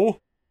 No.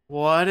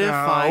 What if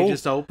I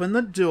just open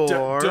the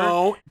door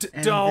don't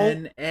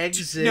then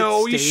exit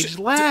no, stage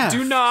left?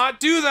 Do not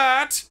do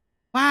that!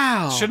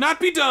 Wow. Should not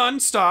be done.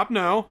 Stop,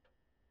 no.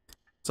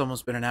 It's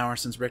almost been an hour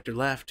since Richter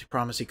left. He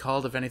promised he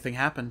called if anything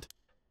happened.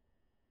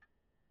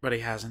 But he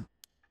hasn't.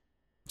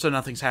 So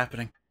nothing's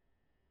happening.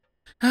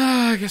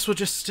 I guess we'll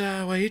just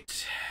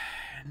wait.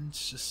 And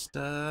just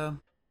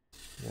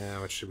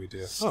Yeah, what should we do?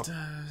 Just,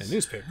 a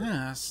newspaper.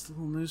 Yeah, it's a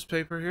little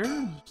newspaper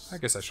here. I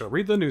guess I shall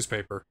read the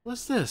newspaper.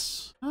 What's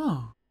this?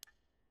 Oh.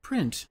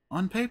 Print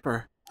on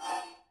paper.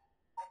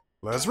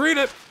 Let's read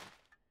it.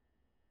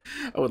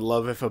 I would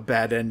love if a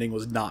bad ending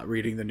was not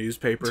reading the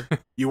newspaper.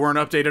 You weren't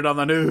updated on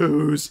the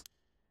news.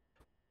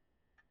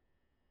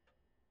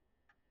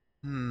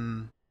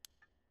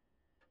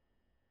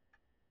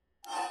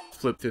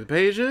 Flip through the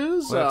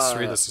pages. Let's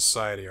read the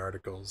society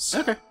articles.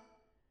 Okay.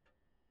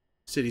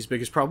 City's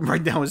biggest problem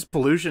right now is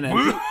pollution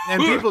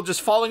and people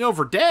just falling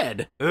over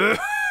dead.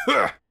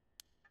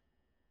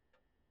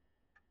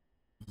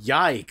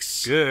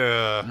 Yikes.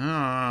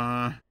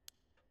 Yeah.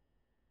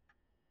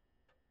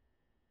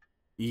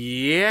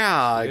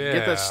 Yeah,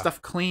 get that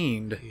stuff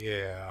cleaned.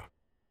 Yeah.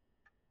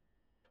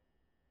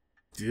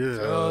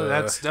 Oh,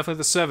 that's definitely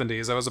the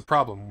 70s. That was a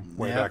problem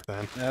way back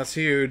then. That's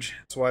huge.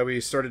 That's why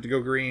we started to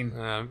go green.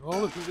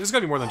 Well, there's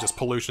gotta be more than just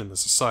pollution in the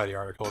society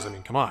articles. I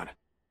mean, come on.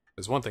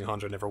 There's one thing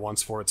Honda never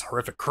wants for its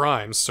horrific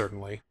crimes,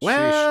 certainly.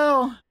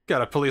 Well... Sheesh.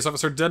 Got a police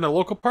officer dead in a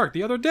local park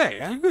the other day.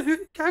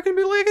 How can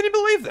you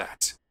believe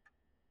that?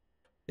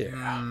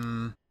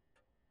 Yeah.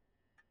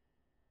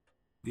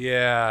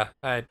 Yeah,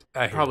 I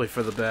hear probably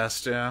for the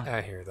best, yeah.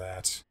 I hear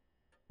that.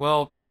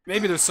 Well,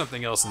 maybe there's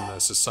something else in the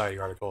society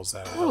articles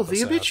that oh,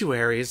 the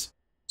obituaries.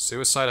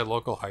 Suicide at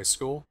local high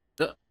school?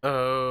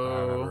 Uh-oh.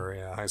 I remember,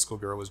 yeah, a high school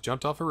girl was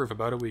jumped off a roof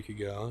about a week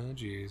ago. Oh,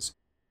 jeez.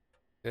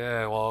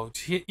 Yeah, well,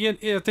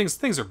 yeah,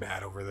 things are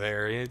bad over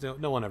there.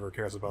 No one ever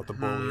cares about the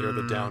bullied or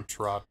the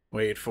downtrodden.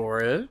 Wait for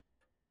it.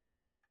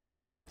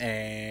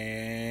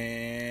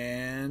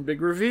 And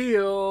big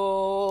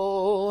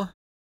reveal.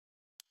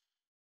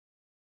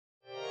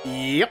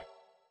 Yep.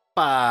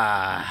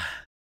 Hoppa!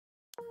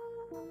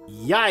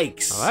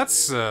 Yikes! Well,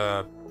 that's,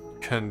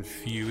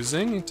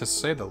 confusing, to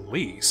say the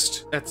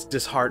least. That's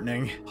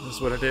disheartening,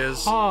 is what it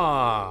is.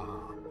 Huh.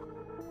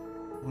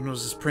 When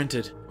was this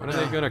printed? When are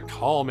they gonna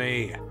call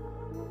me?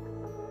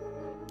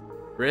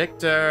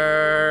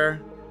 Richter!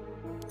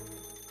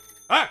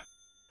 Ah!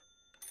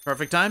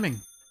 Perfect timing.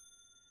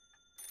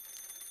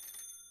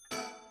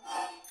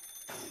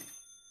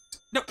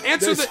 No,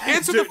 answer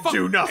the phone!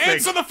 Do nothing!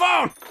 Answer the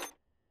phone!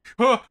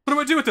 What do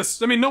I do with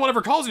this? I mean, no one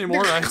ever calls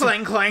anymore.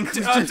 Clang, clang.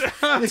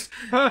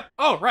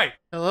 Oh, right.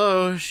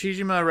 Hello,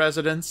 Shijima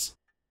residence.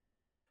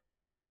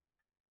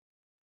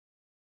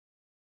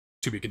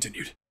 To be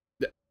continued.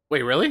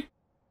 Wait, really?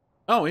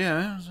 Oh,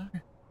 yeah.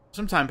 Okay.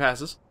 Some time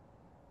passes.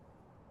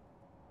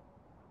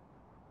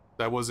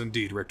 That was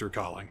indeed Richter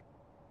calling.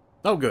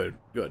 Oh, good,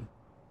 good.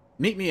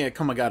 Meet me at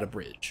Komagata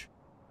Bridge.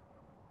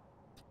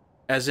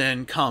 As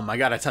in, come, I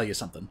gotta tell you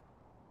something.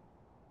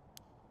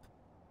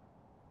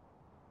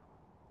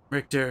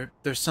 Richter,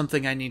 there's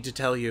something I need to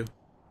tell you.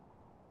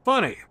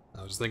 Funny.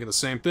 I was thinking the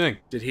same thing.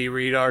 Did he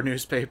read our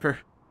newspaper?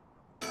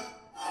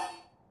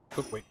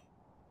 Oh, wait.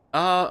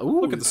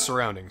 Ooh. Look at the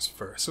surroundings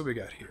first. What we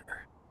got here?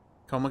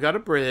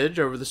 Komagata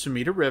Bridge over the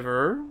Sumida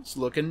River. It's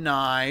looking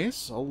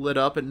nice, all lit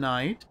up at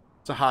night.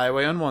 It's a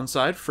highway on one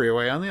side,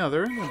 freeway on the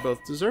other, and they're both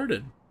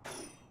deserted.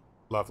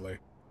 Lovely.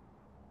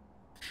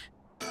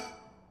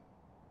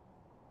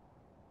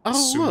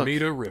 Oh,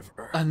 Sumida look.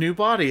 River. A new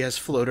body has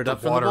floated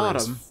up from the Water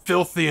bottom. is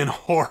filthy and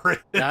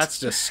horrid. That's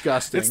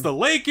disgusting. It's the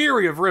Lake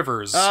Erie of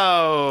rivers.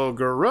 Oh,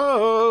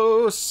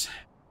 gross.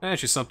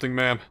 Ask you something,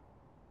 ma'am.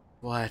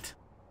 What?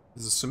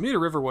 Is the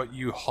Sumida River what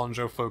you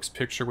Honjo folks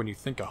picture when you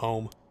think of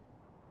home?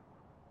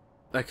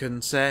 I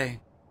couldn't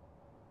say.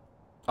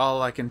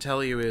 All I can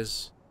tell you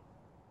is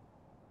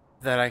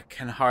that I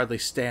can hardly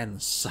stand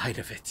the sight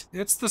of it.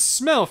 It's the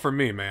smell for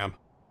me, ma'am.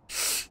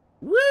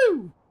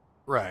 Woo!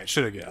 Right,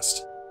 should have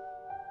guessed.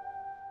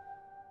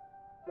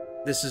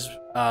 This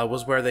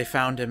was where they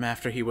found him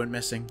after he went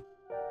missing.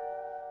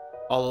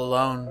 All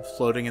alone,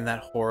 floating in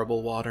that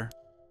horrible water.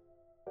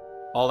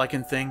 All I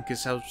can think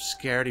is how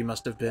scared he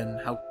must have been,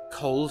 how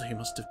cold he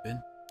must have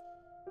been.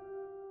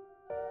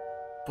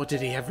 What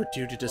did he ever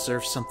do to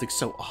deserve something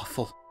so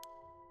awful?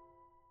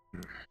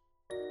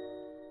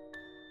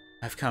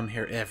 I've come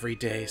here every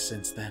day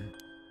since then.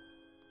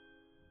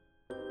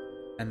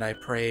 And I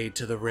prayed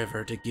to the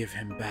river to give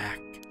him back.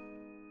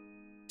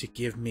 To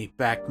give me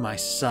back my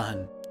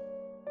son.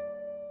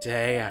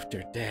 Day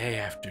after day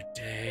after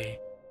day.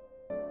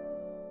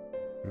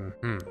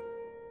 Mm-hmm.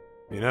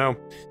 You know,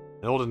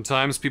 in olden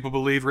times, people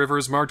believed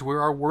rivers marked where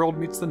our world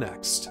meets the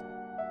next.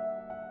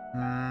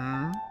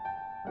 Hmm?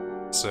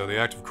 So the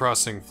act of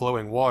crossing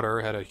flowing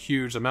water had a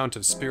huge amount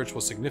of spiritual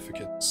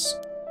significance.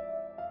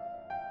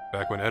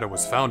 Back when Edo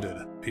was founded,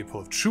 people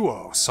of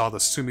Chuo saw the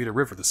Sumida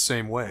River the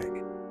same way.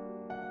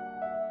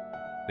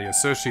 They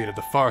associated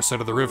the far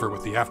side of the river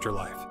with the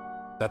afterlife.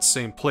 That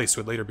same place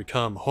would later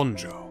become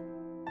Honjo.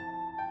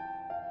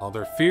 All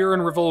their fear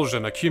and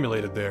revulsion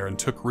accumulated there and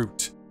took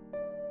root.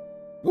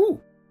 Ooh!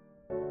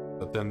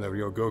 But then the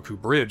Ryogoku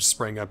Bridge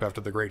sprang up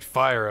after the Great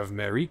Fire of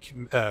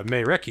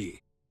Meireki,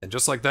 and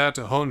just like that,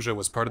 Honjo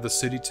was part of the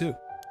city too.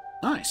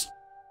 Nice.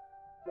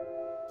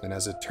 And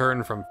as it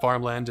turned from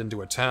farmland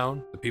into a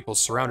town, the people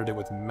surrounded it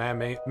with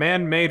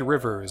man-made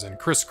rivers and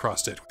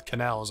crisscrossed it with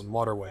canals and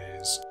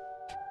waterways.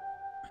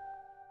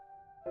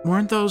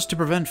 Weren't those to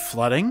prevent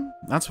flooding?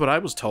 That's what I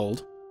was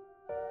told.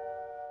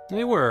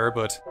 They were,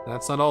 but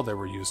that's not all they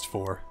were used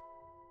for.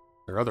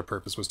 Their other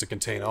purpose was to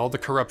contain all the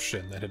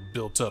corruption that had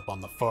built up on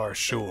the far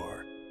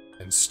shore,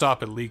 and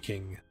stop it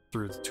leaking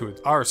through to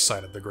our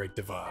side of the Great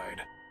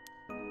Divide.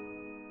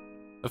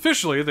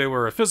 Officially, they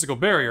were a physical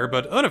barrier,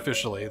 but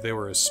unofficially, they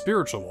were a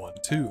spiritual one,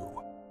 too.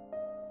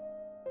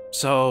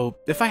 So,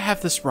 if I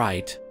have this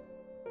right,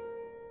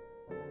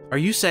 are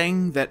you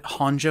saying that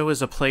Honjo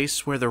is a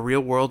place where the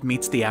real world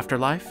meets the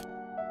afterlife?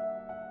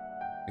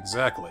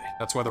 Exactly.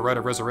 That's why the Rite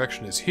of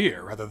Resurrection is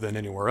here, rather than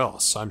anywhere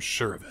else, I'm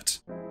sure of it.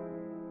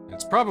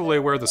 It's probably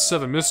where the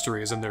Seven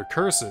Mysteries and their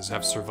curses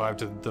have survived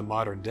to the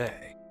modern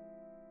day.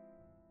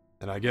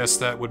 And I guess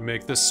that would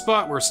make this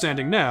spot we're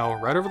standing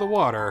now, right over the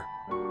water,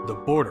 the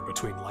border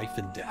between life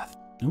and death.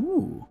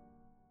 Ooh.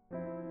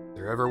 If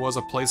there ever was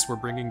a place where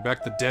bringing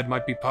back the dead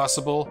might be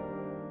possible,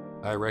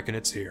 I reckon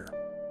it's here.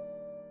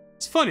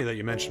 It's funny that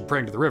you mentioned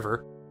praying to the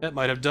river. That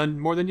might have done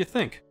more than you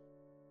think.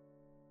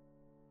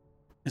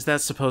 Is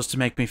that supposed to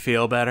make me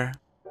feel better?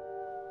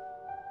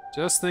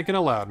 Just thinking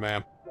aloud,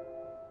 ma'am.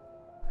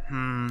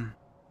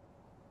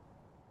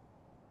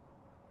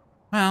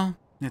 Well,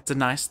 it's a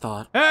nice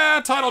thought.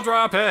 Ah, title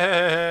drop!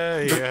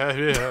 Hey!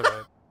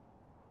 Yeah.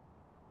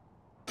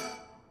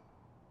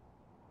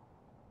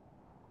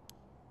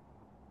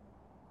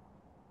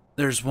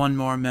 There's one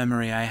more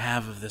memory I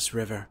have of this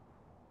river.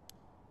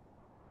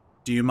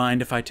 Do you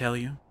mind if I tell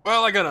you?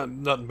 Well, I got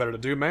nothing better to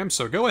do, ma'am,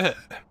 so go ahead.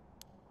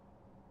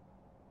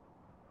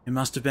 It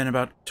must have been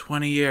about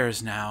 20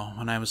 years now,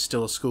 when I was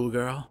still a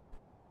schoolgirl.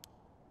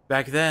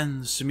 Back then,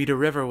 the Sumida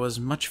River was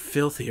much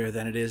filthier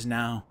than it is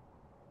now.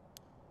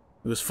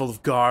 It was full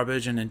of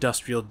garbage and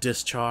industrial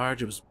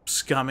discharge. It was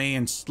scummy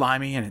and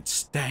slimy, and it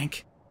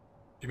stank.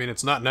 You mean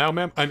it's not now,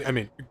 ma'am? I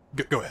mean,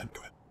 go ahead.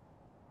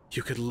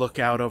 You could look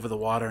out over the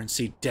water and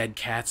see dead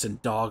cats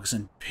and dogs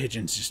and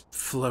pigeons just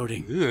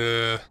floating.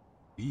 Ugh.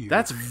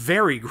 That's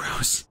very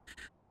gross.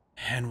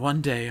 And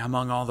one day,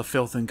 among all the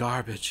filth and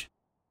garbage,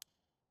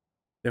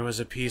 there was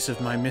a piece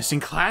of my missing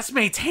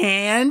classmate's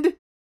hand!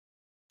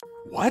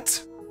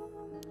 What?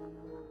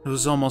 It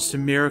was almost a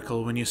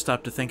miracle when you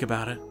stop to think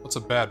about it. What's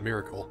a bad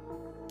miracle?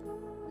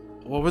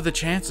 What were the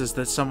chances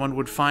that someone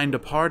would find a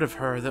part of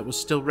her that was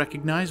still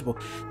recognizable?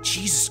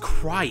 Jesus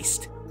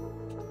Christ!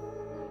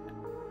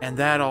 And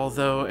that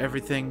although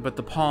everything but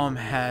the palm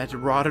had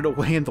rotted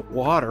away in the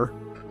water,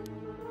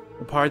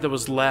 the part that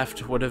was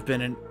left would have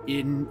been an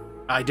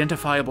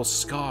unidentifiable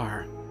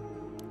scar.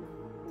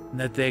 And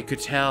that they could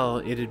tell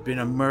it had been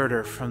a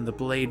murder from the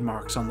blade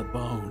marks on the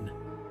bone.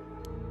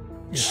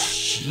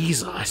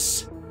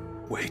 Jesus!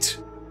 Wait,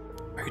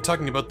 are you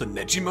talking about the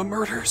Nejima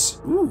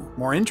murders? Ooh,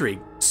 more intrigue.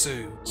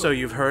 So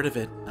you've heard of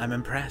it. I'm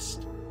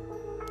impressed.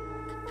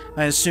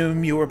 I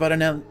assume you were but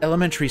an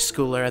elementary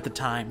schooler at the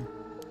time.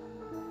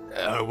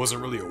 I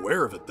wasn't really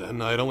aware of it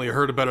then. I'd only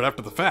heard about it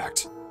after the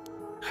fact.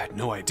 I had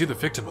no idea the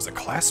victim was a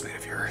classmate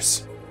of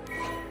yours.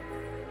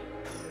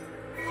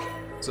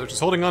 So she's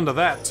holding on to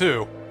that,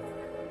 too.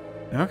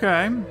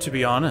 Okay, to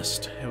be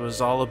honest, it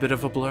was all a bit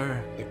of a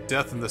blur. The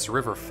death in this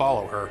river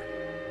follow her.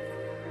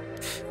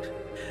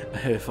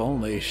 If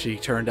only she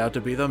turned out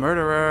to be the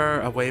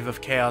murderer, a wave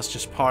of chaos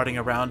just parting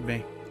around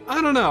me.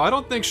 I don't know. I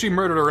don't think she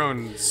murdered her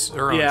own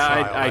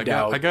child. I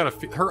doubt. I got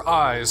her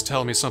eyes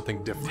tell me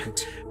something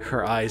different.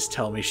 Her eyes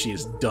tell me she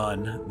is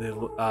done. They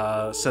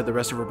said the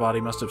rest of her body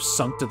must have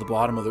sunk to the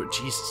bottom of the...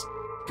 Jesus.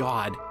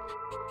 God.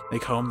 They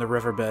combed the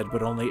riverbed,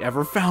 but only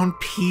ever found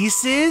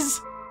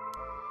pieces?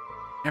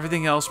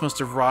 Everything else must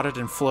have rotted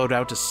and flowed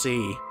out to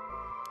sea.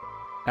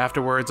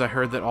 Afterwards, I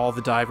heard that all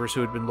the divers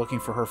who had been looking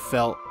for her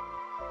felt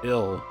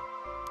ill.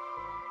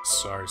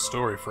 Sorry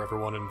story for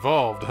everyone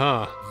involved,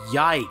 huh?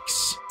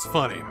 Yikes. It's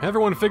funny.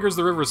 Everyone figures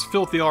the river's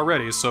filthy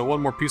already, so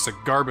one more piece of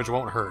garbage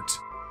won't hurt.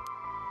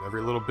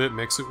 Every little bit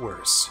makes it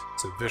worse.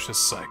 It's a vicious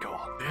cycle.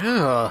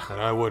 Ugh. And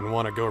I wouldn't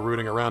want to go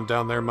rooting around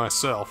down there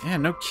myself. Yeah,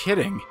 no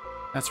kidding.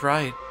 That's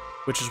right.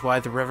 Which is why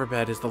the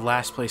riverbed is the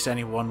last place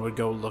anyone would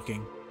go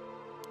looking.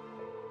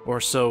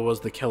 Or so was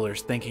the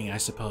killer's thinking, I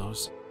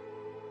suppose.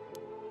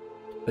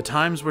 The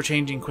times were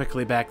changing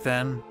quickly back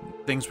then.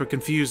 Things were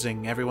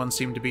confusing. Everyone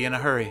seemed to be in a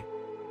hurry.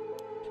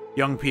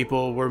 Young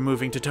people were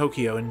moving to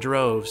Tokyo in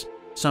droves.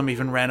 Some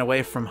even ran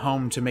away from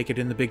home to make it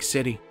in the big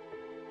city.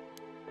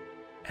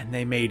 And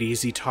they made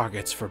easy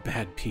targets for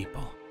bad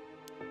people.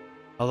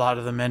 A lot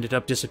of them ended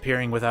up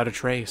disappearing without a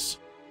trace.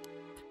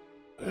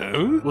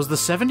 Was the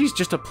 70s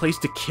just a place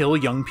to kill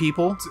young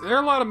people? There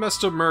are a lot of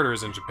messed up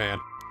murders in Japan.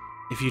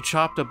 If you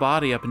chopped a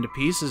body up into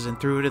pieces and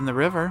threw it in the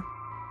river,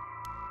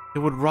 it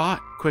would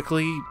rot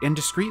quickly and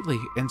discreetly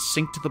and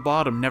sink to the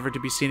bottom, never to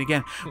be seen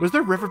again. Was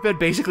their riverbed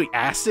basically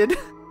acid?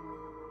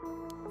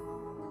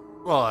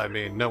 Well, I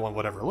mean, no one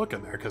would ever look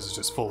in there because it's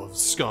just full of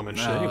scum and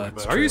shit. Oh, Anyway,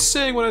 that's but are true. you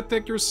saying what I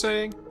think you're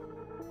saying?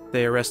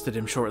 They arrested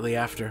him shortly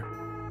after.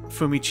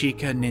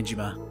 Fumichika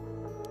Nejima.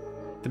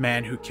 The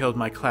man who killed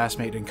my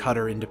classmate and cut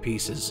her into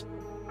pieces.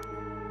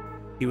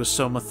 He was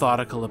so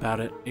methodical about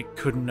it, it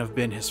couldn't have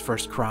been his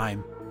first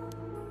crime.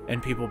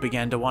 And people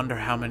began to wonder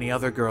how many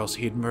other girls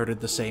he had murdered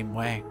the same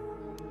way.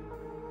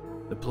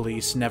 The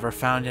police never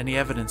found any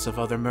evidence of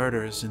other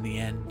murders in the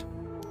end.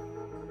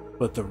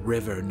 But the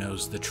river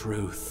knows the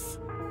truth.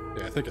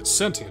 Yeah, I think it's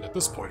sentient at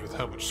this point with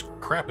how much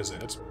crap is in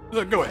it.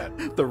 Go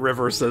ahead. The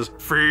river says,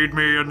 "Feed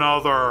me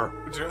another!"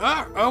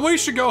 We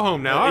should go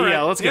home now. All right.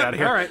 Yeah, let's get out of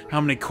here. All right.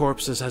 How many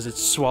corpses has it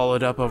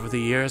swallowed up over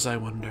the years, I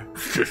wonder?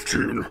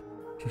 15.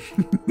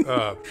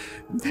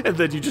 And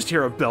then you just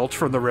hear a belch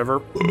from the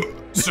river.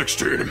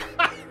 16.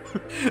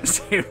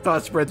 Same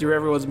thought spread through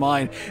everyone's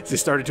mind as they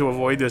started to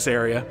avoid this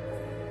area.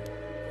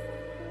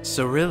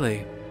 So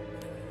really,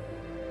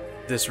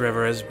 this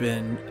river has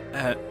been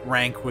at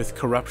rank with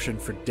corruption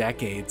for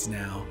decades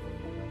now.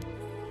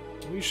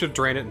 We should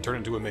drain it and turn it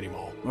into a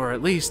mini-mall. Or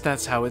at least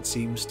that's how it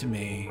seems to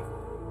me.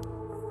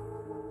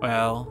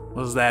 Well,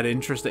 was that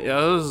interesting? It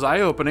was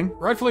eye-opening.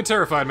 Rightfully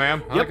terrified,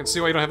 ma'am. I Yep. can see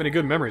why you don't have any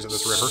good memories of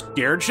this river.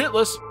 Scared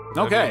shitless.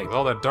 I Okay. mean, with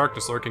all that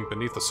darkness lurking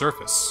beneath the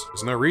surface,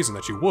 there's no reason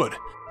that you would.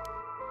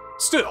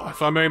 Still,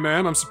 if I may,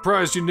 ma'am, I'm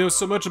surprised you know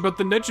so much about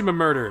the Nejima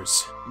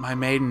murders. My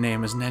maiden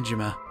name is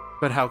Nejima,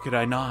 but how could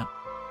I not?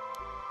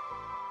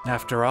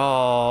 After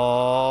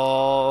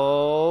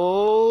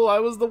all, I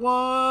was the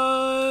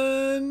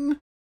one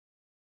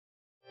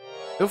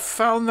who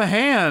found the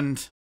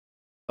hand.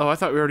 Oh, I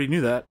thought we already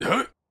knew that.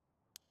 Huh?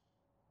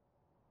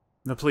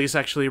 The police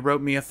actually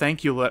wrote me a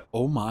thank you letter.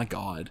 Oh my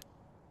god.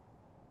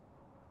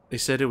 They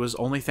said it was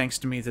only thanks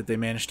to me that they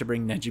managed to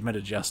bring Nejima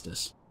to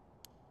justice.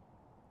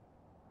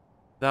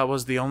 That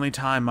was the only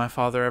time my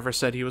father ever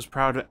said he was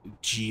proud of...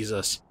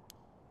 Jesus.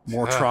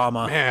 More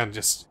trauma. Man,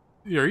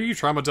 are you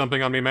trauma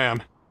dumping on me,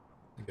 ma'am?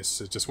 I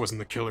guess it just wasn't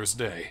the killer's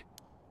day.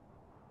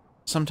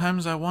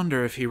 Sometimes I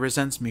wonder if he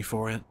resents me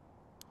for it.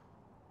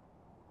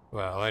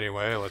 Well,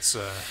 anyway, let's,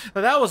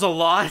 That was a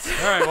lot.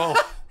 Alright, well...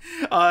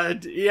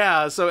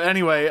 yeah, so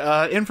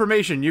anyway,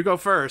 information, you go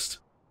first.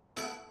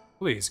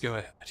 Please, go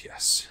ahead,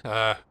 yes.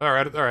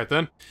 Alright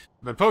then.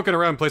 I've been poking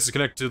around places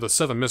connected to the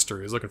 7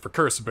 mysteries, looking for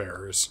curse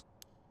bearers.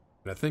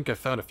 And I think I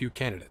found a few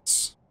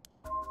candidates.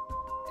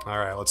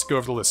 Alright, let's go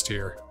over the list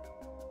here.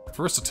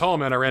 First, a tall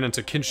man I ran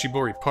into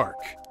Kinshibori Park.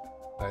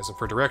 I asked him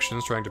for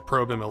directions, trying to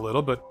probe him a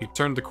little, but he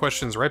turned the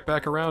questions right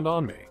back around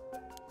on me.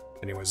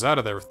 And he was out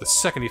of there the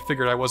second he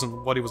figured I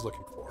wasn't what he was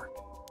looking for.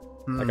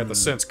 I got the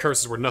sense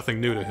curses were nothing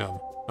new to him.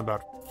 I'm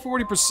about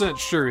 40%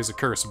 sure he's a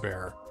curse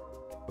bearer.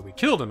 But we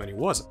killed him and he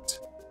wasn't.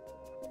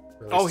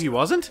 Oh, he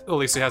wasn't? Well, at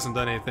least he hasn't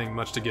done anything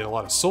much to get a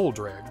lot of soul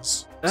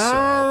dregs.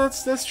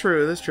 That's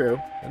true, that's true.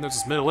 And there's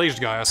this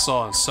middle-aged guy I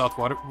saw on South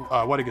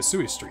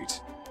Watagasui Street.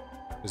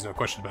 There's no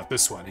question about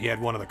this one. He had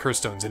one of the curse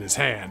stones in his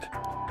hand.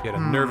 He had a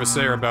nervous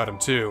air about him,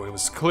 too. It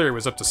was clear he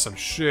was up to some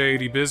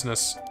shady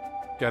business.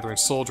 Gathering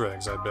soul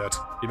dregs, I bet.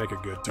 He'd make a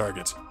good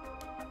target.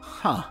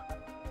 Huh.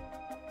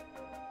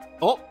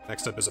 Oh,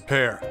 next up is a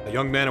pair. A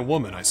young man and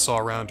woman I saw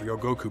around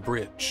Ryogoku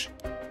Bridge.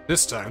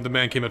 This time, the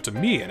man came up to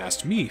me and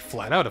asked me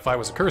flat out if I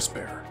was a curse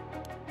bearer.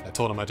 I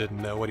told him I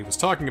didn't know what he was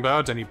talking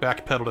about, and he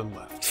backpedaled and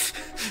left.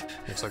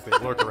 Looks like they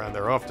lurk around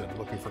there often.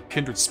 Looking for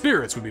kindred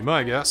spirits would be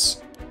my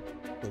guess.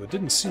 Though it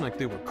didn't seem like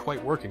they were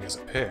quite working as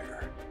a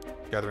pair.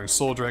 Gathering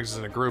soul dregs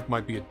in a group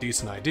might be a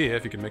decent idea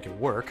if you can make it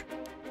work.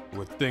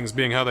 With things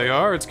being how they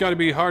are, it's gotta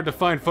be hard to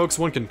find folks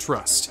one can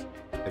trust.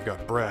 They've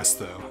got brass,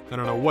 though. I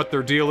don't know what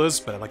their deal is,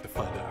 but I'd like to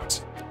find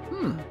out.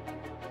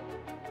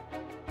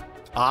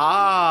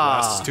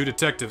 Last is 2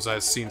 detectives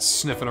I've seen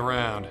sniffing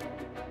around.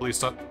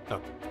 Police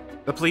no.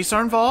 The police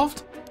are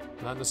involved?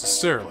 Not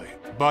necessarily.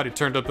 The body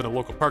turned up in a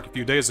local park a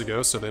few days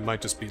ago, so they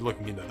might just be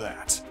looking into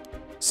that.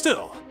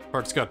 Still, the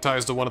park's got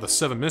ties to one of the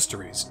 7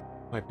 mysteries.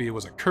 Might be it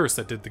was a curse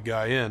that did the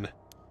guy in.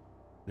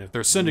 And if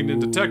they're sending in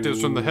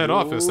detectives from the head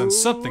office, then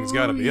something's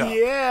gotta be up.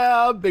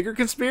 Yeah, bigger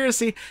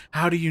conspiracy.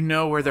 How do you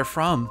know where they're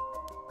from?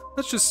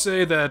 Let's just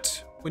say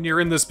that when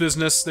you're in this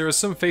business, there are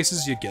some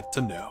faces you get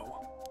to know.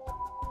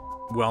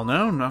 Well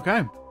known,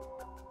 okay.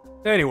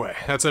 Anyway,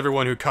 that's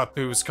everyone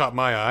who's caught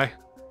my eye.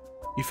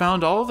 You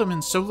found all of them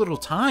in so little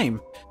time.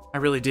 I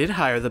really did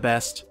hire the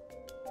best.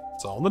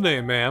 It's all in the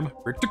name, ma'am.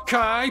 Richter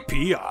Kai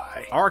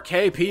P.I.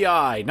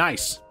 RKPI,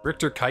 nice.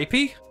 Richter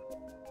Kaipi?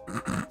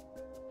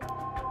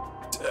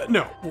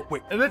 No,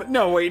 wait.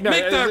 No, wait, no.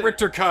 Make that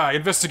Richter Kai,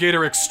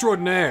 investigator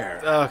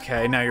extraordinaire.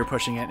 Okay, now you're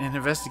pushing it. An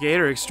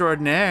investigator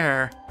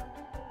extraordinaire.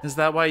 Is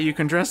that why you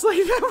can dress like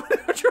that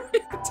without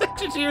drawing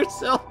attention to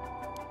yourself?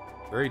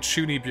 Very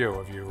chunibyo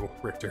of you,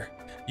 Richter.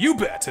 You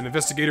bet an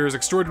investigator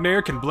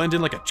extraordinaire can blend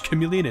in like a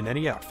chameleon in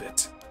any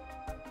outfit.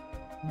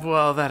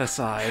 Well, that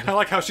aside. I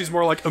like how she's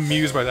more like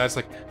amused by that. It's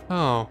like,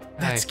 oh,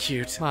 that's hey.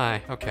 cute.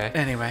 Hi, okay.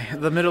 Anyway,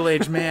 the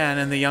middle-aged man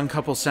and the young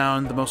couple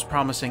sound the most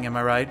promising, am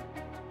I right?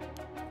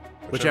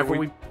 Whichever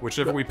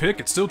we pick,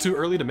 it's still too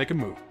early to make a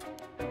move.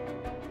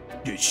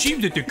 It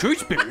seems that the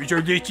curse bearers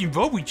are less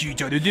involved with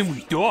each other than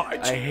we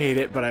thought. I hate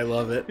it, but I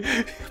love it.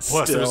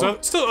 Plus,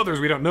 there's still others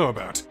we don't know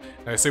about.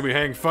 I say we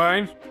hang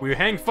fire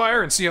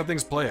and see how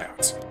things play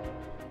out.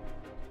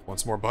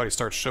 Once more bodies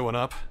start showing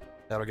up,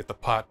 that'll get the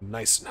pot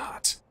nice and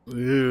hot. Ugh.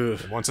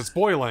 And once it's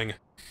boiling,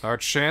 our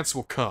chance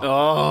will come.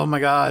 Oh my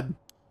god.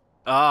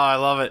 Oh, I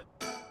love it.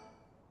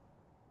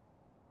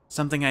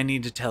 Something I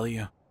need to tell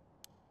you.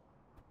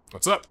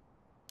 What's up?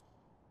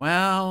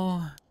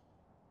 Well,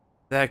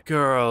 that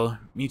girl,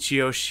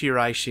 Michio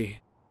Shiraishi.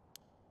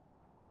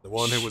 The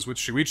one who was with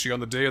Shuichi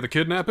on the day of the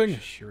kidnapping?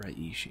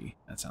 Shiraishi.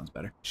 That sounds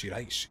better.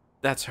 Shiraishi.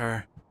 That's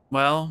her.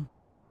 Well,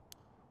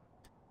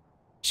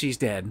 she's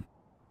dead.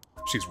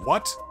 She's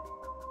what?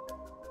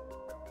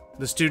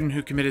 The student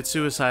who committed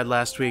suicide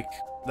last week,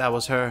 that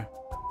was her.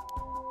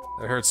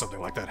 I heard something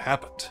like that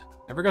happened.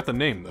 Never got the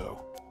name, though.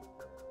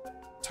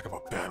 Talk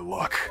about bad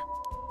luck.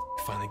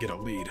 Finally get a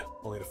lead,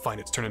 only to find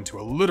it's turned into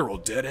a literal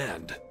dead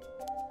end.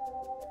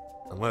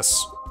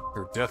 Unless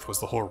her death was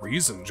the whole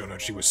reason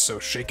Jonochi was so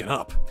shaken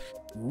up.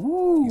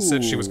 Ooh. He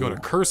said she was going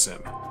to curse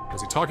him.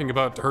 Was he talking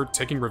about her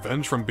taking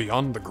revenge from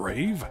beyond the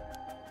grave?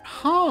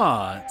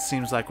 Huh, it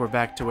seems like we're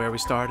back to where we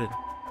started.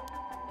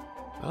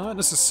 Not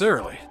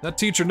necessarily. That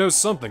teacher knows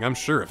something, I'm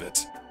sure of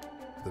it.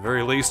 At the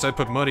very least, I'd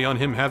put money on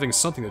him having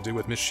something to do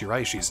with Miss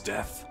Shiraishi's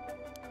death.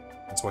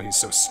 That's why he's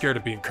so scared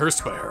of being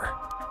cursed by her.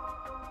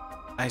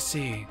 I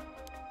see.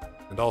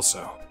 And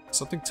also,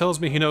 something tells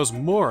me he knows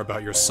more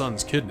about your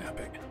son's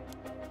kidnapping.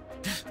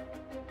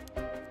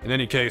 In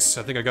any case,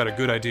 I think I got a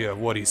good idea of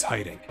what he's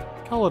hiding.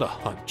 Call it a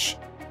hunch.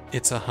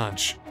 It's a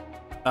hunch.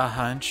 A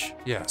hunch?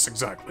 Yes,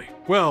 exactly.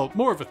 Well,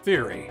 more of a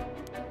theory.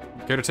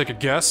 Care to take a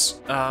guess?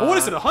 What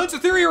is it, a hunch, a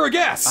theory, or a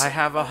guess? I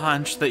have a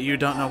hunch that you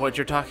don't know what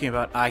you're talking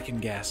about. I can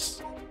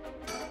guess.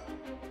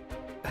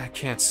 I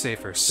can't say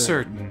for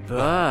certain,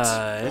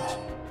 but...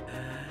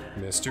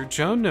 Mr.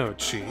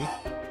 Jonochi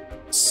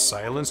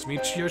silenced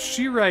Michio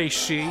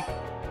Shiraishi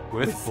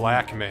with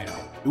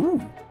blackmail. Ooh.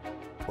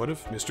 What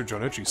if Mr.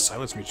 Jonochi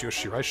silenced Michio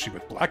Shiraishi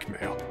with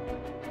blackmail?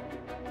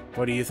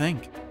 What do you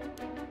think?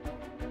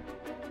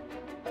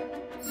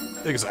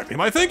 exactly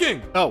my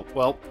thinking. Oh,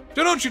 well.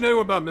 Don't you know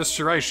about Miss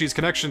Shiraishi's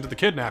connection to the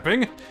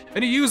kidnapping?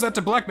 And he used that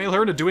to blackmail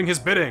her into doing his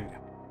bidding.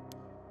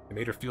 It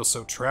made her feel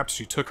so trapped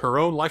she took her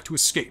own life to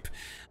escape.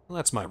 Well,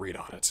 that's my read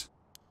on it.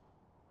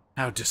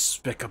 How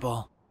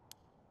despicable.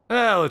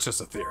 Well, it's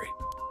just a theory.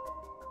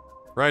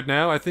 Right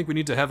now, I think we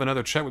need to have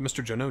another chat with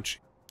Mr. Janochi.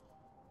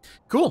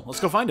 Cool,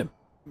 let's go find him.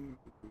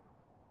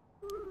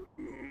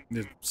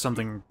 Is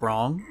something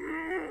wrong?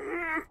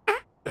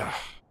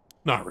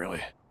 Not really.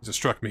 It just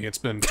struck me. It's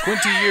been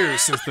 20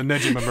 years since the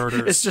Nejima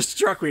murders. It's just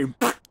struck me.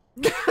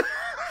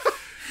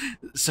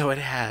 So it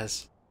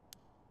has.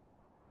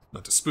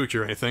 Not to spook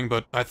you or anything,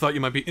 but I thought you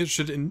might be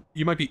interested in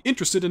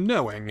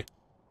knowing.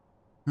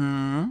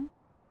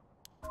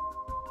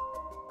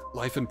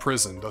 Life in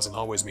prison doesn't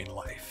always mean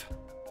life.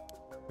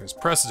 There's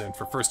precedent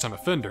for first-time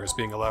offenders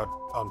being allowed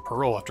on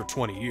parole after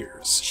 20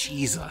 years.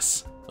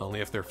 Jesus. Only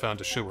if they're found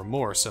to show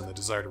remorse and the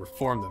desire to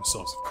reform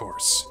themselves, of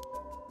course.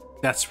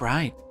 That's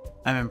right.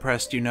 I'm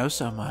impressed you know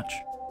so much.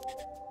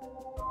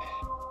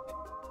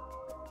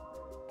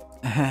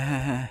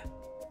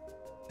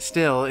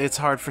 Still, it's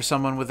hard for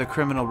someone with a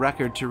criminal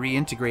record to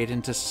reintegrate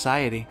into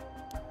society.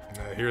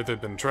 I hear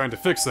they've been trying to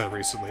fix that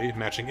recently,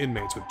 matching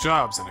inmates with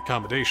jobs and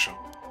accommodation.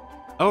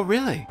 Oh,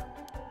 really?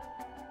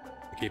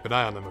 Keep an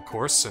eye on them, of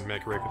course, and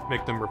make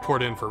them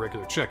report in for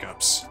regular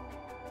checkups.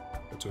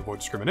 But to avoid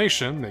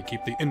discrimination, they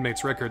keep the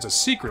inmates' records a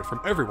secret from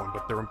everyone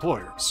but their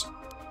employers.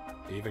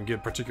 They even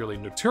give particularly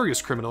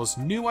notorious criminals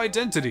new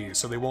identities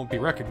so they won't be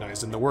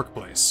recognized in the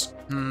workplace.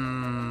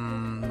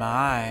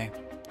 My.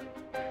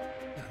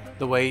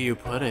 The way you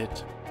put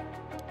it.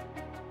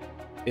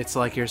 It's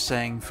like you're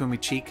saying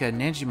Fumichika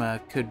Nejima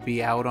could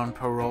be out on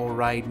parole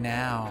right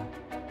now.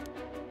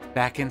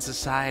 Back in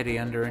society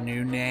under a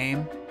new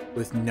name,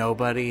 with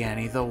nobody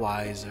any the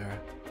wiser.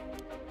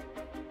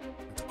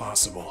 It's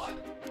possible.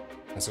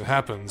 As it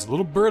happens,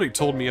 little birdie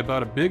told me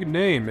about a big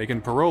name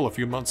making parole a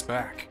few months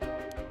back.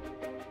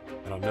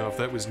 I don't know if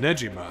that was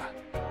Nejima,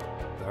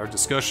 but our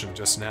discussion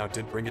just now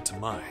did bring it to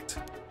mind.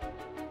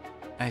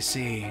 I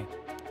see.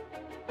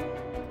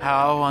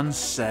 How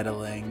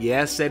unsettling.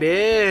 Yes, it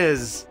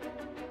is!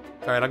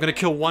 Alright, I'm gonna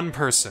kill one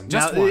person.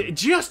 Just one.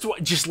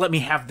 Just let me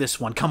have this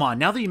one. Come on,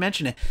 now that you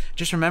mention it,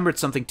 just remembered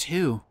something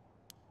too.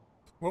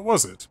 What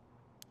was it?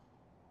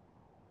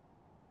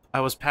 I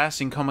was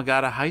passing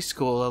Komagata High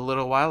School a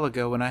little while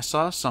ago when I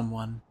saw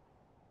someone.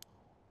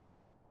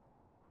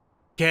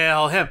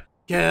 Kill him!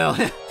 Kill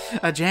him!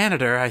 A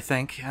janitor, I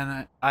think,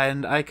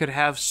 and I could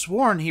have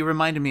sworn he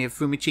reminded me of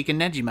Fumichika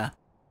Nejima.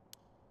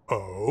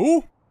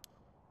 Oh?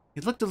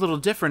 He looked a little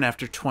different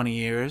after 20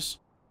 years.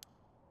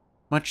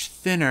 Much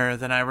thinner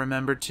than I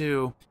remember,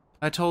 too.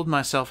 I told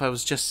myself I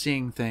was just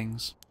seeing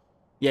things.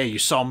 Yeah, you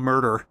saw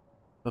murder.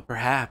 But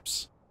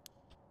perhaps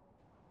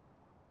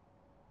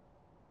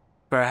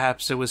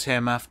it was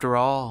him after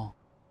all.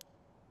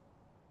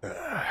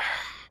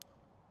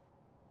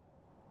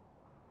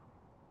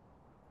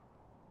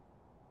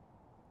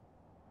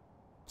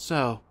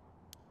 So,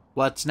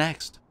 what's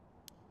next?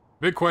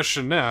 Big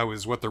question now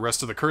is what the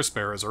rest of the curse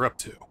bearers are up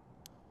to.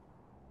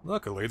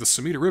 Luckily, the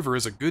Sumida River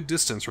is a good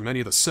distance from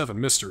any of the 7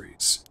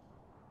 mysteries.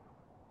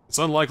 It's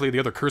unlikely the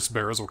other curse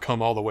bearers will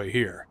come all the way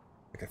here.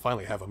 I can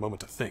finally have a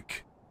moment to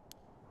think.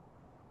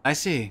 I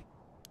see.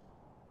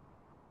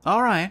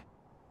 All right.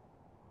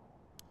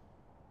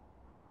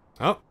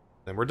 Oh,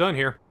 then we're done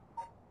here.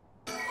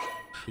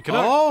 We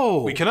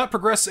cannot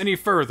progress any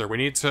further. We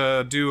need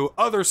to do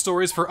other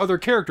stories for other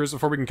characters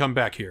before we can come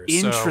back here.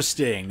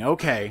 Interesting.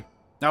 Okay.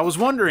 I was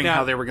wondering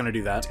how they were going to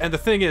do that. And the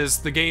thing is,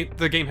 the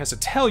game has to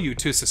tell you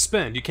to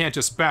suspend. You can't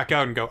just back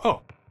out and go,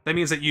 oh, that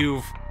means that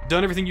you've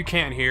done everything you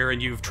can here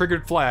and you've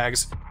triggered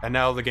flags, and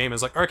now the game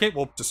is like, okay,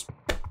 we'll just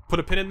put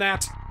a pin in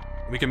that.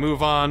 We can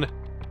move on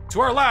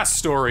to our last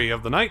story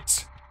of the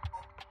night.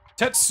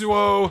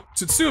 Tetsuo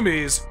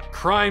Tsutsumi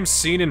crime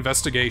scene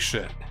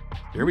investigation.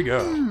 Here we go.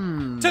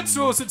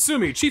 Tetsuo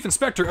Tsutsumi, Chief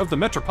Inspector of the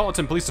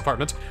Metropolitan Police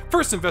Department,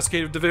 1st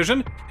Investigative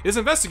Division, is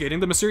investigating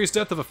the mysterious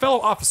death of a fellow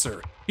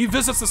officer. He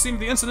visits the scene of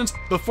the incident,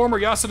 the former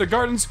Yasuda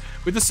Gardens,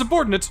 with his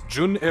subordinate,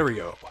 Jun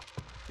Ario.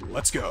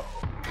 Let's go.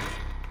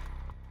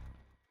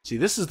 See,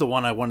 this is the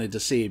one I wanted to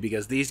see,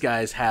 because these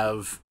guys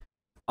have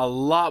a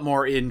lot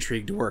more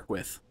intrigue to work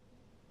with.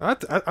 I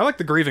like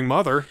the grieving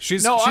mother.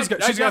 She's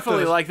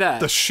definitely like that.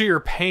 The sheer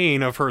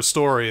pain of her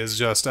story is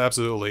just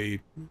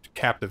absolutely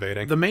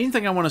captivating. The main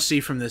thing I want to see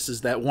from this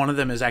is that one of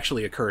them is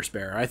actually a curse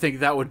bearer. I think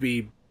that would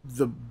be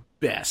the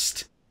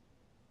best.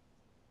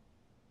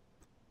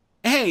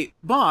 Hey,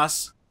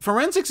 boss,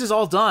 forensics is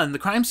all done. The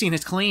crime scene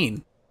is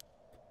clean.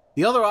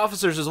 The other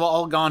officers have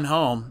all gone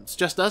home. It's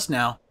just us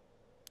now.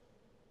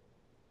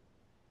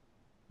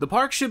 The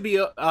park should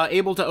be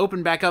able to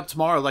open back up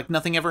tomorrow like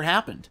nothing ever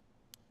happened.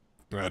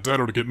 I doubt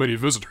to get many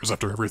visitors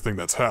after everything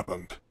that's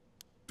happened.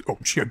 Oh,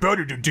 gee, I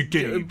better to get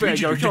You'd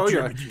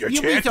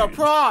be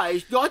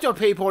surprised. Lots of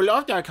people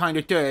love that kind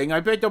of thing. I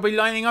bet they'll be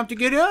lining up to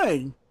get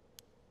in.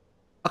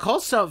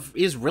 Occult stuff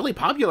is really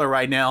popular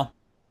right now.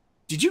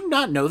 Did you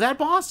not know that,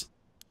 boss?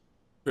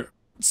 Yeah,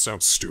 it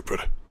sounds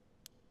stupid.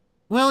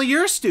 Well,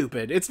 you're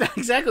stupid. It's not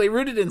exactly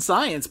rooted in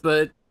science,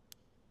 but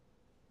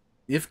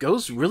if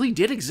ghosts really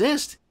did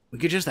exist, we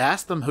could just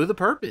ask them who the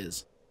perp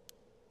is.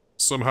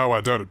 Somehow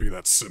I doubt it'd be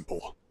that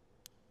simple.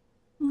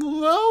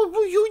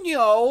 Well, you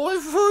know,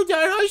 I've heard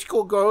that high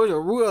school girls are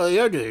really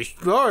into the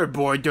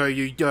storyboard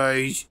these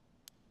days.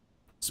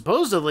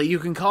 Supposedly, you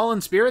can call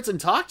in spirits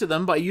and talk to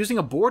them by using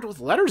a board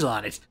with letters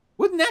on it.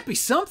 Wouldn't that be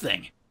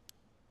something?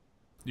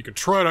 You can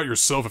try it out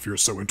yourself if you're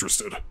so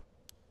interested.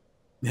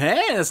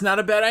 Hey, that's not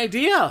a bad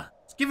idea.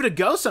 Let's give it a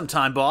go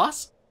sometime,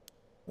 boss.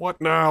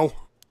 What now?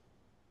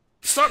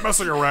 Stop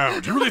messing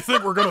around. You really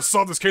think we're gonna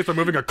solve this case by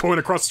moving a coin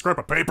across a scrap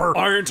of paper?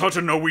 I ain't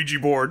touching no Ouija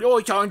board. Oh,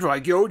 it sounds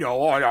like you know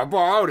all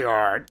about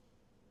it.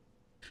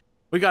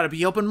 We gotta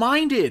be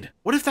open-minded.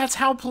 What if that's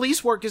how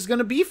police work is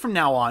gonna be from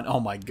now on? Oh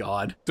my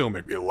god. Don't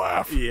make me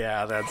laugh.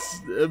 Yeah, that's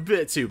a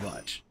bit too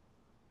much.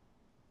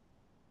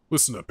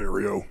 Listen up,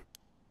 Ario.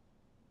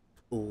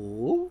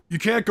 Ooh? You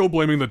can't go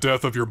blaming the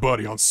death of your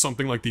buddy on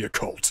something like the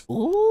occult.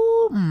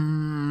 Ooh,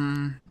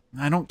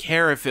 I don't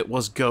care if it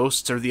was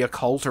ghosts or the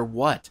occult or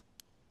what.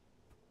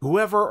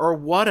 Whoever or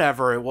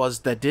whatever it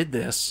was that did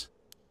this,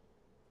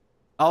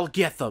 I'll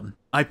get them.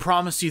 I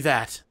promise you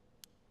that.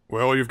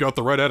 Well, you've got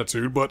the right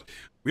attitude, but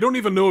we don't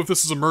even know if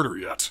this is a murder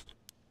yet.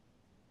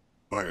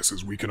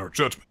 Biases weaken our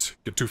judgment.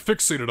 Get too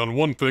fixated on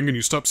one thing and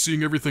you stop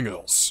seeing everything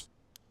else.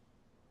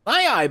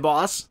 Aye, aye,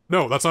 boss.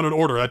 No, that's not an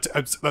order.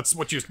 That's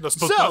what you... That's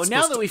So,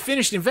 now that we've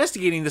finished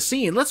investigating the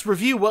scene, let's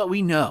review what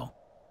we know.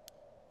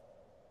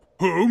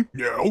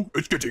 Now,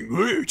 it's getting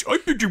late. I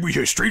figured we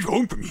head straight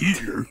home from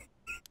here.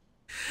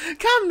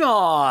 Come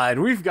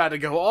on! We've got to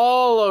go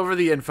all over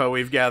the info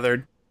we've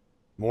gathered.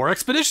 More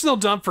expeditional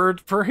dump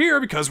for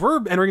here, because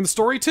we're entering the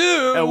story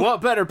too! And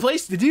what better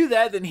place to do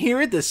that than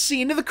here at the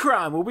scene of the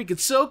crime, where we can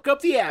soak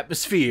up the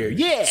atmosphere,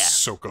 yeah!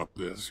 Soak up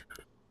this...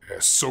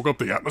 soak up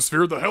the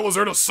atmosphere? The hell is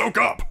there to soak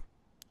up?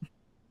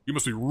 You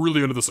must be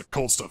really into this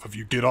occult stuff if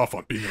you get off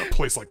on being in a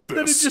place like this.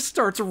 Then it just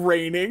starts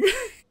raining.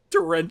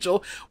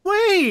 Torrential.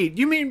 Wait,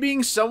 you mean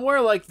being somewhere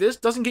like this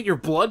doesn't get your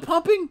blood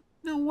pumping?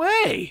 No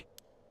way!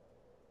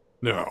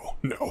 No,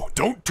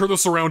 don't turn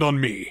this around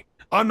on me.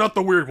 I'm not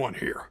the weird one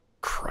here.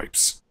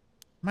 Cripes.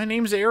 My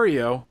name's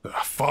Ario.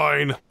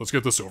 Fine, let's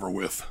get this over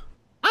with.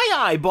 Aye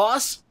aye,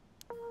 boss!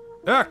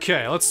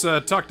 Okay, let's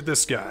talk to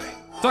this guy.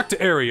 Talk to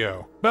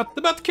Ario about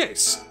the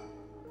case.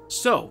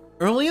 So,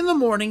 early in the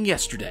morning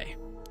yesterday,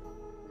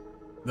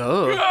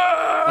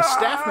 a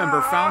staff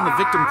member found the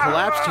victim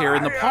collapsed here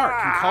in the park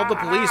and called the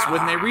police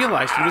when they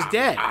realized he was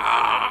dead.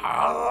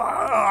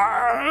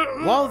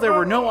 While there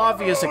were no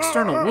obvious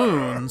external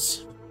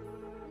wounds,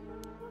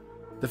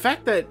 the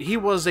fact that he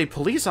was a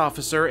police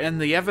officer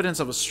and the evidence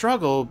of a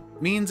struggle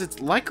means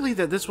it's likely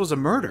that this was a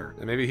murder.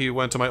 And maybe he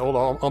went to my old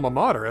alma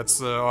mater.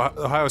 It's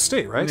Ohio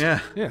State, right?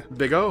 Yeah.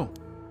 Big O.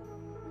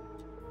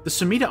 The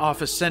Sumida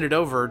office sent it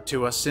over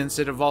to us since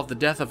it involved the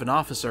death of an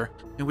officer,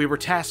 and we were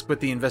tasked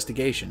with the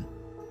investigation.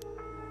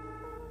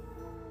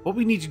 What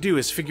we need to do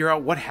is figure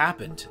out what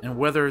happened and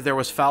whether there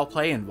was foul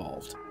play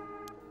involved.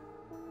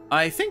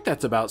 I think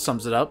that's about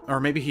sums it up, or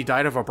maybe he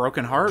died of a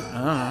broken heart? I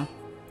don't know.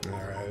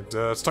 Alright,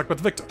 let's talk about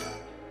the victim.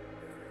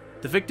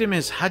 The victim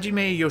is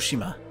Hajime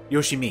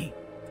Yoshimi,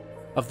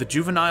 of the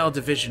Juvenile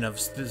Division of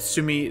the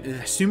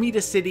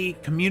Sumida City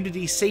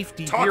Community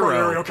Safety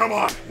Bureau. Ario, come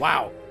on!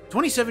 Wow.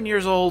 27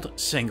 years old,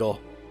 single.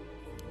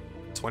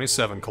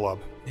 27 club.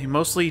 He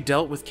mostly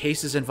dealt with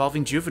cases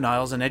involving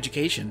juveniles and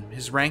education.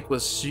 His rank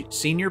was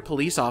senior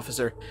police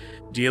officer.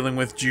 Dealing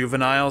with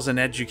juveniles and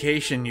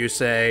education, you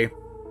say?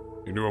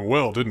 You knew him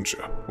well, didn't you?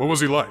 What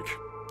was he like?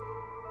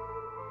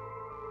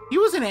 He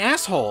was an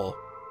asshole.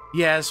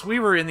 Yes, we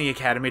were in the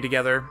academy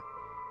together.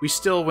 We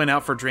still went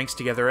out for drinks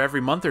together every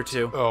month or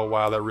two. Oh,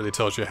 wow, that really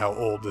tells you how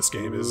old this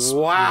game is.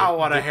 Wow,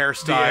 what a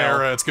hairstyle. The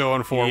era it's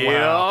going for, yep.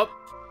 Wow.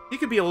 He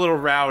could be a little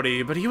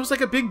rowdy, but he was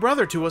like a big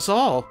brother to us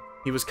all.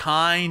 He was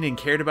kind and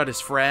cared about his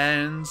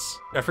friends.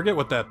 I forget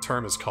what that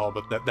term is called,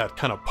 but that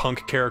kind of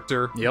punk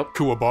character. Yep.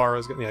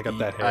 Kuwabara, yeah, I got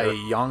that hair. A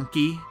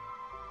Yankee,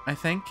 I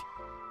think.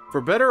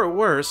 For better or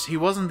worse, he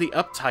wasn't the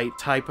uptight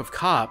type of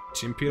cop.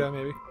 Chimpira,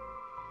 maybe?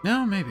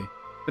 No, maybe.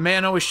 The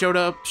man always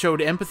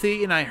showed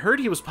empathy, and I heard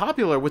he was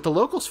popular with the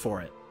locals for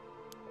it.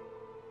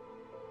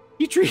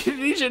 He treated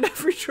each and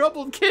every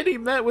troubled kid he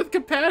met with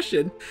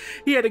compassion.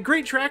 He had a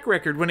great track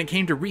record when it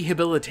came to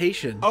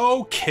rehabilitation.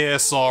 Oh,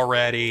 kiss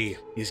already.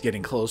 He's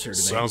getting closer to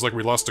me. Sounds like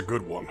we lost a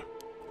good one.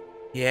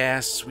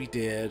 Yes, we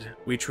did.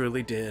 We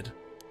truly did.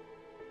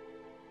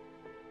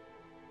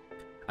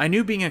 I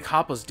knew being a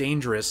cop was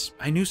dangerous.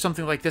 I knew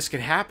something like this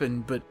could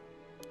happen, but...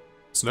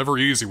 It's never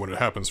easy when it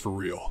happens for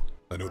real.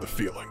 I know the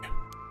feeling.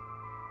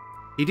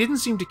 He didn't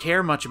seem to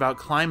care much about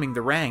climbing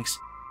the ranks,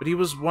 but he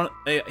was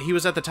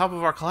at the top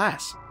of our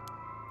class.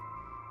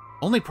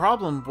 Only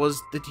problem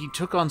was that he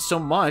took on so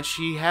much,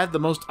 he had the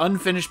most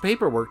unfinished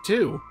paperwork,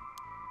 too.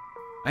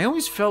 I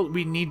always felt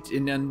we need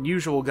an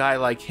unusual guy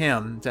like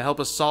him to help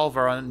us solve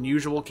our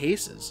unusual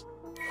cases.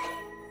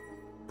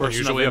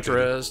 Person of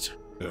interest.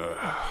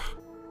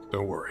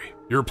 Don't worry.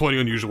 You're plenty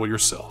unusual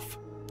yourself.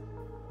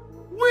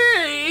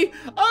 Wait!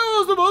 I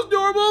was the most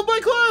normal of my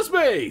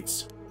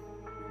classmates!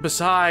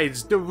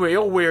 Besides, the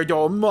real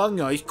weirdo among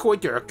us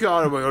quit their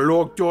academy a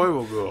long time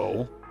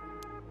ago.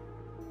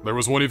 There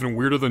was one even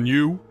weirder than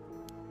you?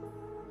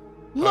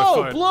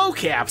 Low blow,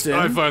 Captain!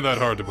 I find that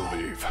hard to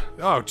believe.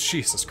 Oh,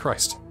 Jesus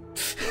Christ.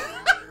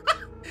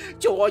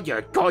 Do all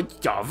your good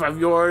stuff have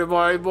you heard of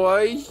my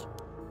boys?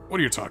 What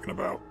are you talking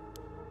about?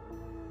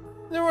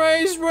 The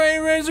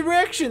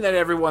resurrection that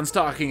everyone's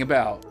talking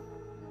about.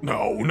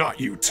 No, not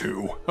you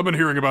two. I've been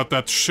hearing about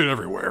that shit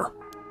everywhere.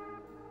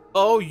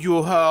 Oh,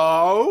 you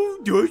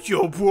have? That's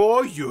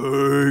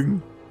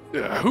surprising.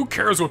 Yeah, who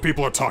cares what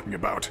people are talking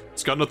about?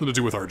 It's got nothing to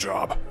do with our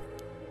job.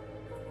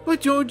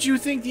 But don't you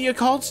think the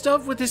occult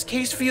stuff with this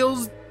case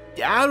feels,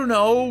 I don't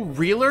know,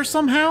 realer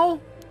somehow?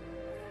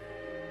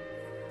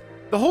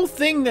 The whole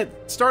thing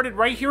that started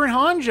right here in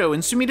Hanzhou, in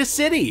Sumida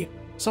City.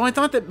 So I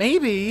thought that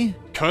maybe...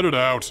 Cut it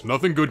out.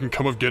 Nothing good can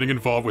come of getting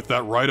involved with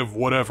that rite of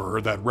whatever,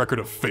 that record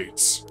of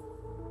fates.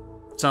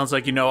 Sounds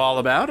like you know all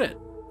about it.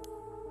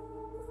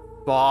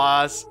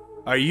 Boss,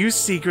 are you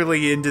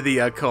secretly into the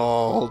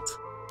occult?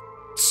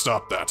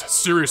 Stop that.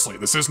 Seriously,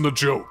 this isn't a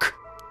joke.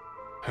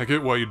 I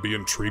get why you'd be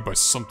intrigued by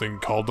something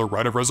called the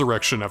Rite of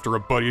Resurrection after a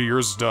buddy of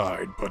yours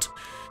died, but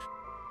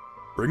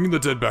bringing the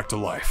dead back to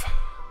life,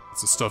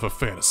 it's the stuff of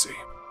fantasy.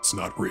 It's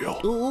not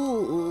real.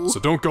 Ooh. So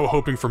don't go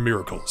hoping for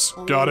miracles.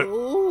 Got it?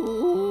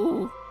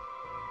 Ooh.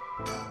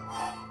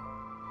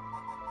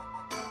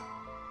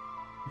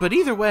 But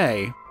either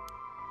way,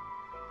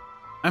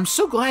 I'm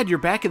so glad you're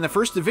back in the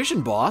First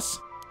Division, boss.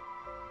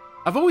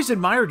 I've always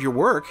admired your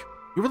work.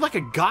 You were like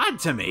a god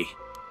to me.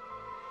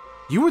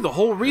 You were the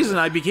whole reason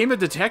I became a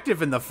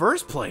detective in the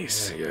first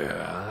place.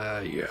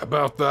 Yeah,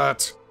 about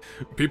that.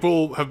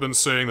 People have been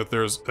saying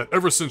that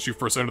ever since you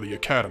first entered the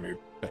academy.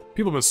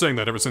 People have been saying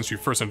that ever since you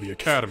first entered the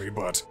academy,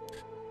 but...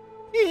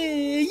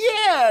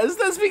 Yes,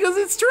 that's because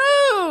it's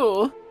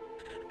true!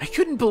 I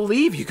couldn't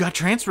believe you got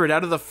transferred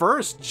out of the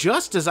first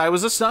just as I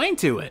was assigned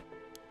to it.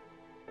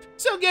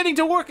 So getting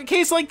to work a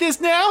case like this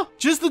now,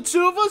 just the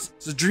two of us,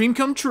 it's a dream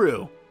come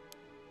true.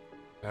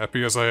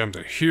 Happy as I am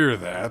to hear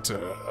that,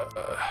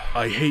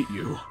 I hate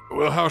you.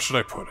 Well, how should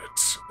I put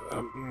it?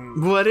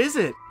 What is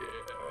it?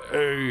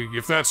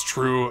 If that's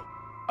true,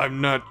 I'm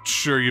not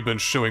sure you've been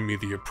showing me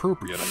the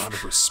appropriate amount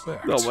of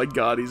respect. Oh my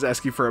god, he's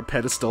asking for a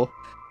pedestal.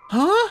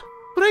 Huh?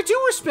 But I do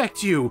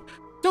respect you.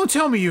 Don't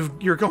tell me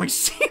you're going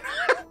senile,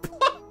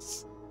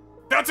 boss.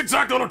 That's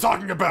exactly what I'm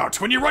talking about,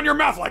 when you run your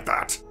mouth like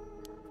that.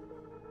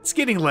 It's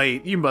getting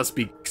late. You must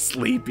be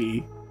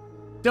sleepy.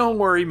 Don't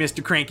worry,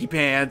 Mr. Cranky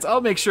Pants.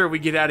 I'll make sure we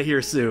get out of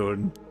here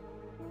soon.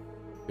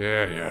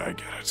 Yeah, I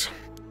get it.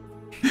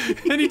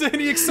 and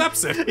he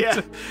accepts it.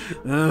 Yeah.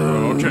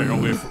 Okay,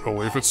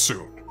 only if it's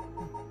soon.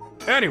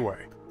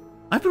 Anyway.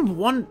 I've been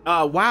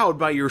wowed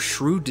by your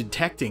shrewd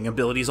detecting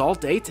abilities all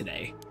day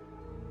today.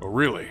 Oh,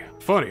 really?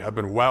 Funny, I've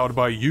been wowed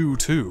by you,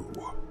 too.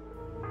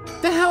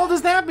 The hell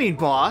does that mean,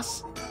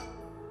 boss?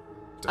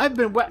 I've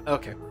been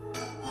okay.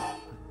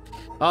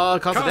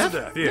 Cause of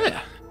death?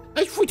 Yeah.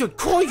 I thought to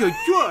call you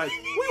dad.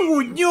 We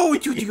would know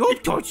it to the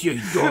autopsy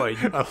you died.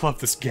 I love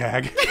this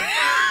gag.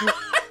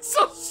 It's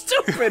so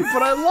stupid,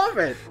 but I love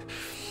it.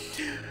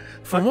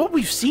 From what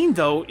we've seen,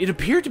 though, it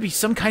appeared to be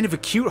some kind of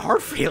acute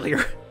heart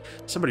failure.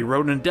 Somebody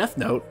wrote in a death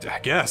note. I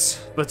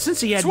guess. But since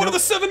he had it's one of the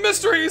 7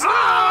 mysteries!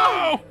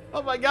 Oh!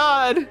 Oh my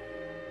god!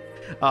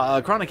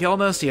 Chronic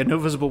illness, he had no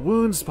visible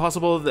wounds. It's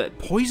possible that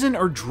poison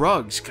or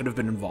drugs could have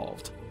been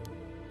involved.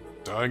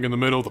 Dying in the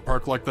middle of the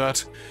park like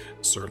that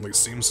certainly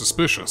seems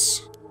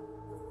suspicious.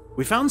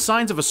 We found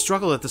signs of a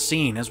struggle at the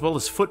scene, as well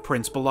as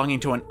footprints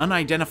belonging to an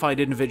unidentified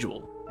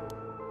individual.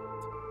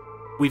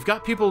 We've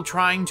got people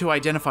trying to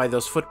identify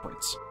those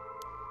footprints.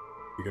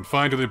 We can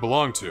find who they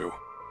belong to.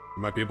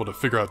 We might be able to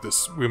figure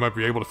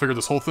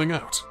this whole thing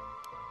out.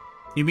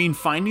 You mean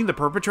finding the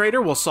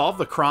perpetrator will solve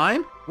the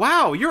crime?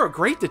 Wow, you're a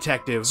great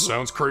detective.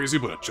 Sounds crazy,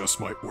 but it just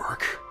might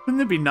work.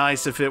 Wouldn't it be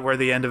nice if it were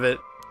the end of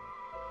it?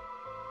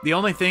 The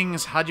only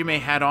things Hajime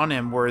had on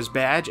him were his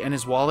badge and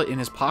his wallet in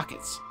his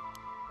pockets.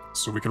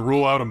 So we can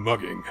rule out a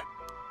mugging.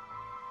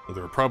 Well,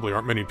 there probably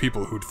aren't many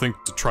people who'd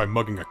think to try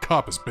mugging a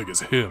cop as big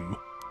as him.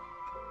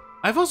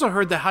 I've also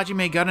heard that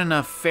Hajime got in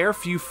a fair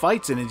few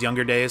fights in his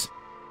younger days.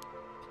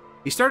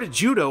 He started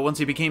judo once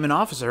he became an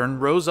officer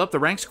and rose up the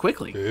ranks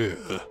quickly.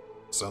 Yeah.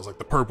 Sounds like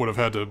the perp would have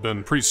had to have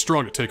been pretty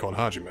strong to take on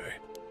Hajime.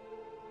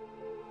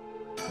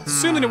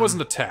 Assuming it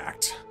wasn't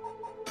attacked.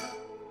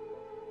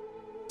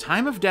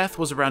 Time of death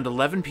was around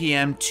 11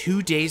 p.m.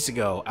 2 days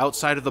ago,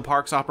 outside of the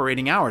park's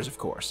operating hours, of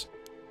course.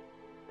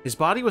 His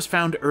body was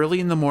found early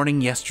in the morning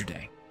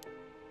yesterday.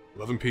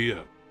 11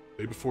 p.m.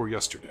 Day before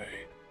yesterday.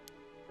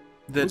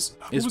 That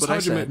is what I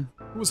said.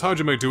 What was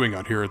Hajime doing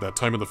out here at that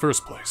time in the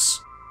first place?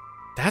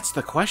 That's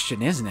the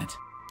question, isn't it?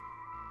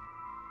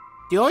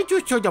 The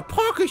entrance to the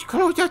park is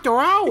closed after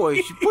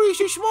hours, but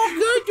it's a small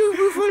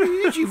gate pretty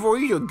easy for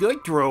you to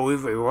get through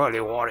if you really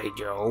wanted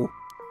to.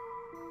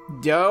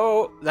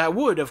 Though, that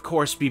would, of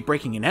course, be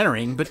breaking and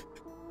entering, but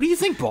what do you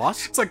think,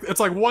 boss? It's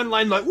like one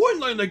line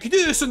like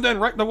this, and then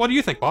right now, what do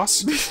you think,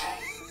 boss?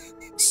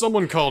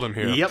 Someone called him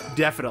here. Yep,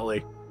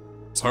 definitely.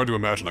 It's hard to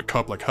imagine a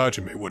cop like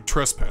Hajime would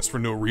trespass for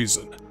no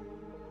reason,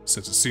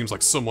 since it seems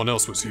like someone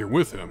else was here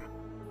with him.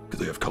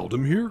 Could they have called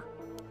him here?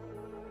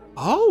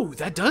 Oh,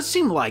 that does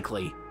seem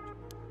likely.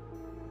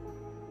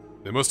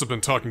 They must have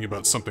been talking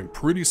about something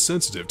pretty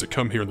sensitive to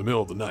come here in the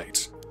middle of the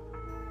night.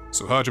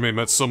 So Hajime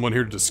met someone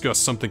here to discuss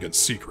something in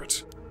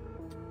secret.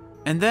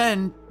 And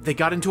then, they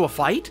got into a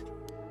fight?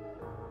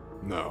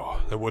 No,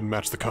 that wouldn't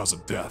match the cause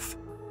of death.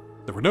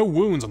 There were no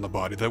wounds on the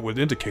body that would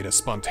indicate a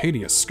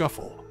spontaneous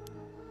scuffle.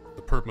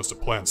 The perp must have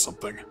planned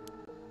something.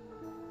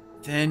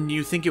 Then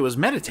you think it was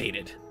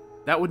meditated.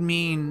 That would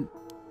mean...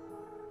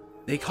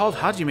 they called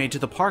Hajime to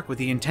the park with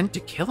the intent to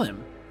kill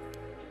him.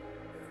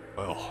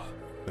 Well,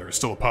 there is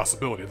still a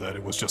possibility that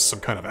it was just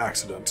some kind of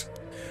accident.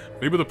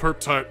 Maybe the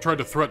perp tried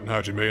to threaten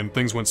Hajime and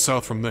things went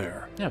south from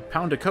there. Yeah, a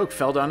pound of coke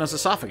fell down his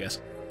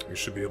esophagus. We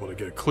should be able to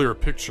get a clearer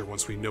picture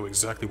once we know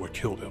exactly what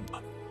killed him.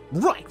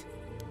 Right!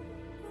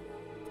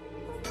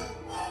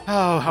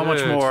 Oh, how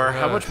much more?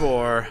 How much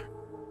more?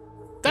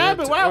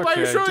 Damn it, why are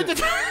you showing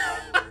the...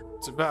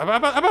 It's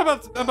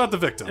about the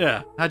victim.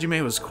 Yeah,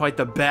 Hajime was quite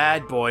the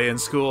bad boy in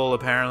school,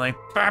 apparently.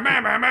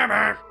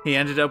 He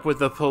ended up with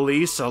the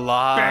police a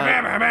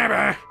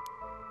lot.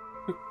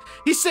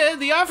 He said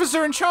the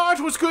officer in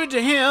charge was good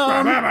to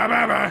him.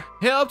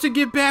 Helped to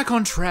get back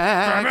on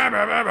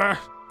track.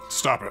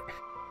 Stop it.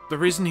 The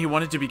reason he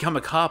wanted to become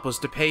a cop was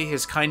to pay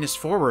his kindness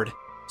forward.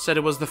 Said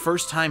it was the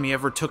first time he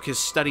ever took his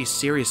studies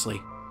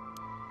seriously.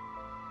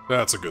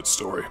 That's a good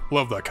story.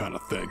 Love that kind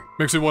of thing.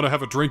 Makes me want to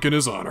have a drink in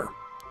his honor.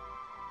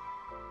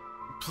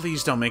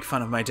 Please don't make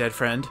fun of my dead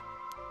friend.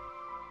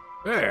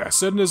 Hey, I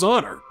said in his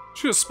honor.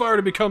 Should aspire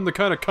to become the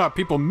kind of cop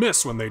people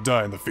miss when they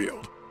die in the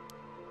field.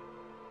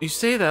 You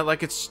say that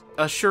like it's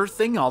a sure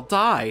thing I'll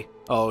die.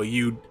 Oh,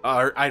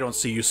 I don't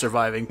see you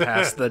surviving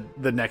past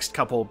the next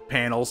couple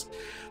panels.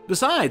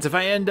 Besides, if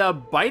I end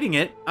up biting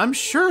it, I'm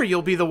sure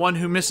you'll be the one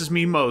who misses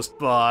me most,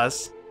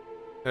 boss.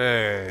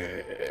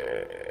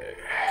 Hey.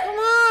 Come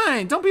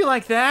on, don't be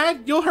like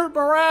that. You'll hurt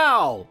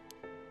morale.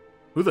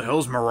 Who the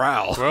hell's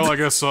morale? Well, I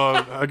guess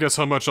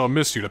how much I'll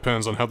miss you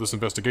depends on how this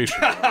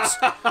investigation goes.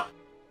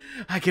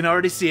 I can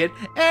already see it.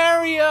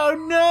 Ario,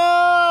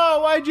 no!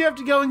 Why'd you have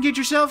to go and get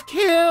yourself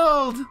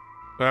killed?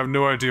 I have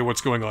no idea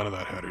what's going on in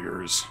that head of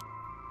yours.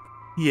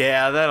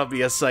 Yeah, that'll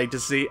be a sight to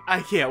see. I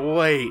can't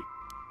wait.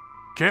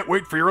 Can't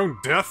wait for your own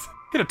death?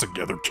 Get it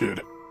together,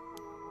 kid.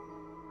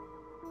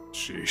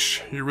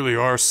 Sheesh, you really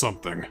are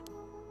something.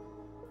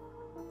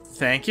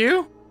 Thank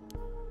you?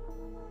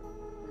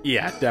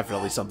 Yeah,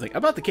 definitely something.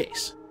 About the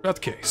case. About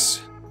the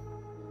case.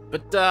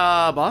 But,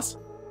 boss?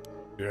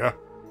 Yeah?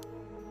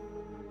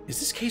 Is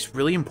this case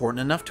really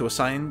important enough to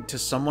assign to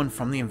someone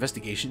from the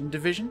investigation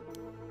division?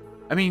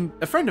 I mean,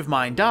 a friend of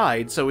mine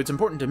died, so it's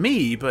important to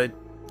me, but...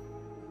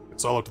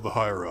 It's all up to the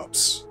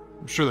higher-ups.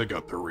 I'm sure they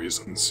got their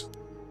reasons.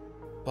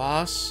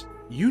 Boss,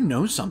 you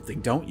know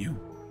something, don't you?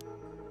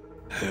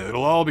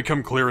 It'll all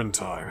become clear in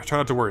time. Try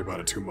not to worry about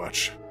it too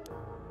much.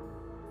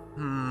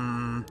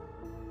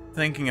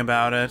 Thinking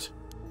about it.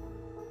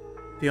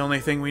 The only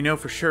thing we know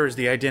for sure is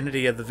the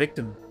identity of the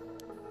victim.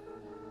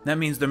 That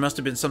means there must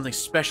have been something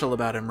special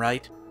about him,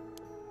 right?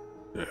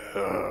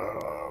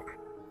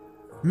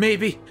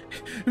 Maybe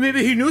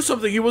he knew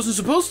something he wasn't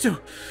supposed to.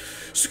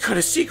 Some kind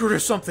of secret or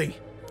something.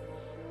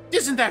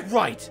 Isn't that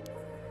right?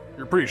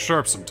 You're pretty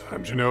sharp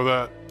sometimes, you know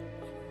that?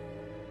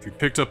 If you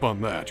picked up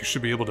on that, you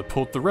should be able to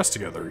pull the rest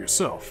together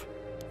yourself.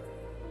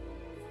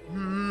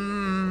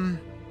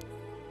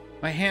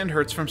 My hand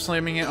hurts from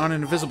slamming it on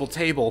an invisible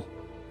table.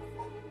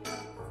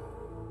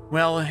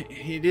 Well,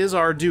 it is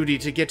our duty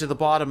to get to the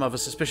bottom of a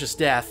suspicious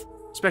death,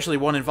 especially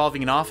one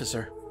involving an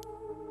officer.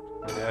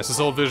 Yeah, it's this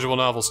old visual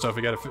novel stuff.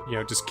 We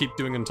gotta, just keep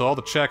doing until all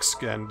the checks,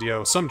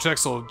 and, some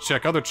checks will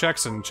check other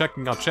checks, and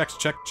checking on checks,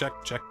 check.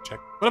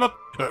 What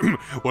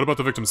about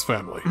the victim's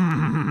family?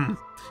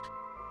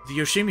 The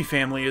Yoshimi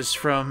family is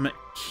from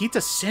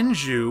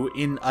Kitasenju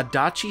in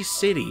Adachi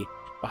City,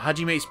 but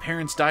Hajime's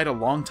parents died a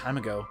long time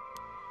ago.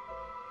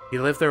 He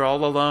lived there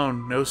all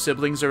alone, no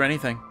siblings or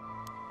anything.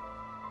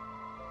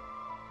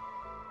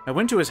 I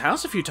went to his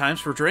house a few times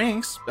for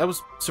drinks. I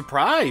was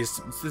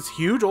surprised. It's this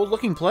huge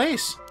old-looking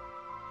place.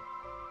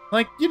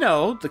 Like,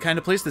 the kind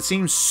of place that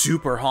seems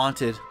super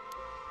haunted.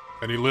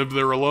 And he lived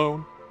there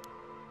alone?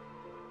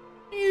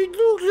 It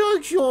looks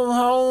like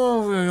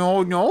somehow of an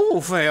old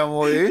noble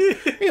family.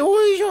 It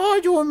was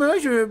hard to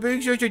imagine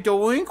being such a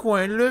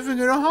delinquent living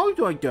in a house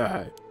like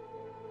that.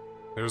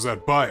 There's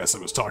that bias I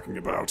was talking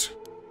about.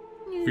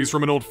 If he's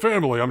from an old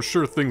family, I'm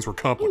sure things were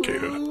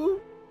complicated.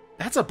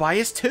 That's a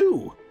bias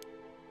too.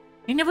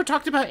 He never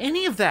talked about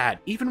any of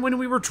that, even when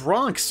we were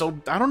drunk, so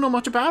I don't know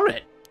much about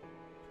it.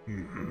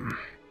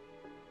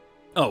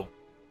 Oh,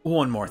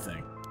 one more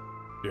thing.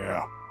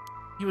 Yeah.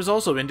 He was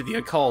also into the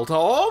occult.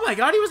 Oh my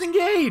god, he was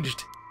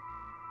engaged!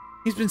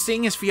 He's been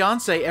seeing his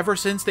fiancée ever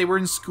since they were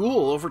in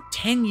school, over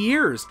 10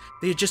 years.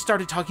 They had just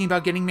started talking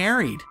about getting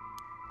married.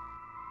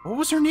 What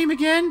was her name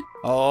again?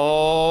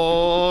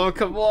 Oh,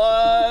 come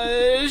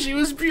on! She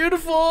was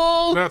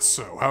beautiful! That's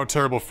so. How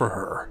terrible for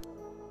her.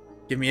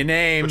 Give me a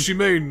name. But she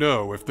may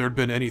know if there'd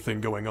been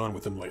anything going on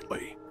with him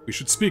lately. We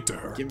should speak to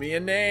her. Give me a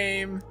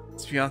name.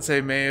 His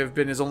fiancée may have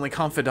been his only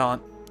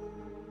confidant.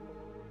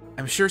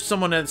 I'm sure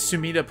someone at the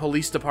Sumida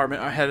Police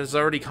Department has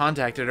already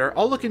contacted her.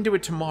 I'll look into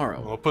it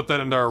tomorrow. We'll put that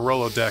into our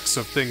Rolodex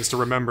of things to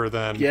remember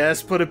then.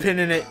 Yes, put a pin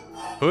in it.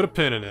 Put a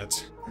pin in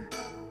it.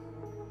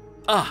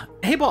 Ah,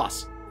 hey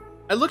boss.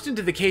 I looked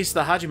into the case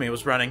that Hajime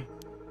was running.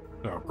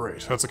 Oh,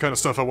 great. That's the kind of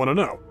stuff I want to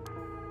know.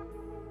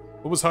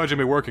 What was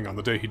Hajime working on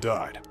the day he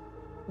died?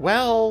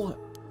 Well,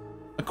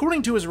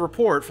 according to his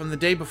report from the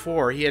day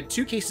before, he had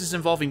 2 cases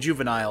involving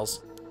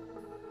juveniles.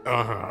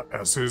 Uh-huh,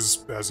 as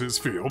his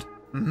field.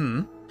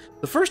 Mm-hmm.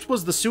 The first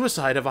was the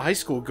suicide of a high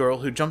school girl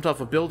who jumped off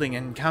a building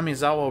in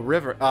Kamizawa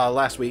River,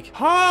 last week.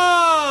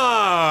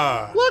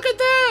 Ha! Look at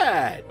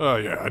that! Oh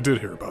yeah, I did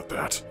hear about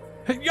that.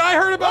 Hey, I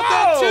heard about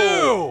that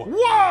too!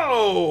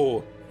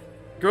 Whoa!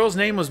 Girl's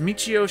name was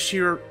Michio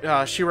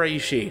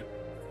Shiraishi.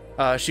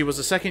 She was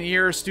a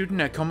second-year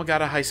student at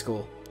Komagata High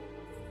School.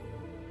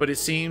 But it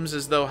seems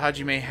as though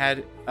Hajime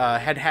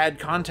had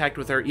contact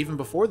with her even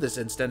before this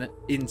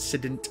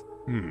incident.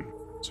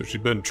 So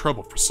she'd been in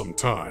trouble for some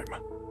time.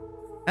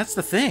 That's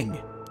the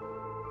thing.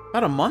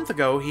 About a month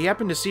ago, he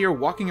happened to see her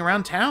walking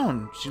around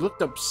town. She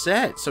looked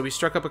upset, so he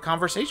struck up a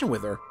conversation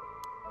with her.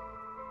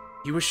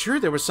 He was sure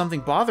there was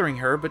something bothering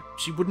her, but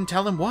she wouldn't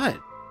tell him what.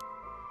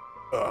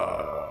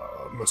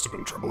 Must have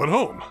been trouble at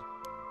home.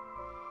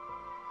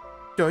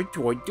 It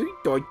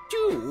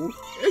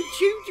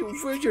seems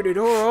you visited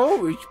her,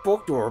 always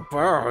spoke to her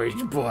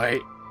parents,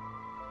 but...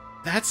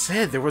 That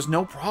said, there was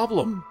no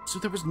problem, so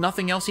there was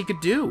nothing else he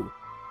could do.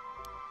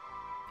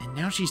 And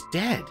now she's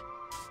dead.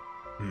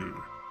 And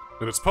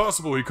it's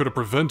possible he could have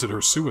prevented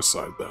her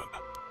suicide then.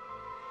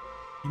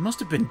 He must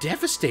have been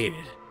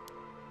devastated.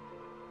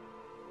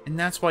 And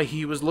that's why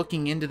he was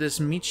looking into this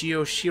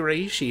Michio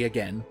Shiraishi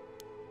again.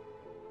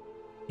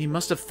 He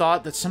must have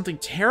thought that something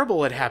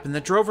terrible had happened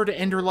that drove her to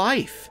end her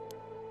life.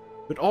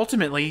 But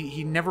ultimately,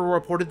 he never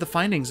reported the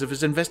findings of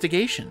his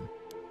investigation.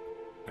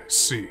 I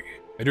see.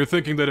 And you're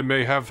thinking that it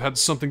may have had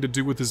something to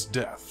do with his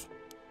death.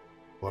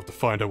 We'll have to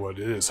find out what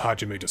it is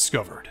Hajime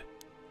discovered.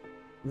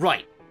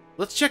 Right.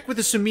 Let's check with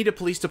the Sumida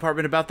Police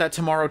Department about that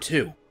tomorrow,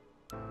 too.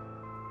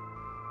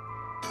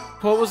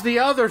 What was the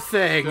other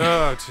thing?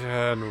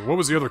 And what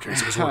was the other case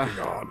he was working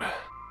on?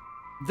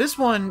 This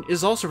one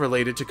is also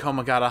related to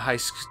Komagata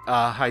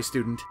High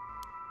student.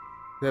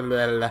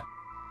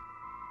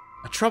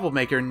 A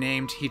troublemaker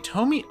named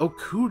Hitomi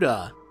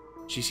Okuda.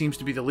 She seems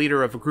to be the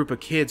leader of a group of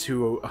kids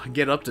who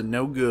get up to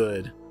no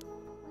good.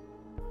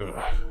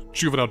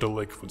 Juvenile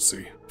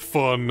delinquency.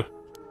 Fun.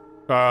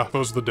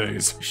 Those are the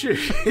days.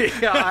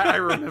 Yeah, I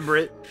remember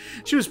it.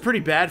 She was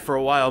pretty bad for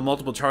a while.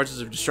 Multiple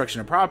charges of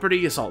destruction of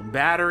property, assault and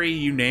battery,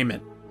 you name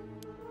it.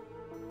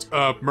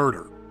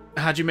 Murder.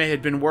 Hajime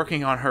had been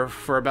working on her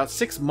for about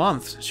 6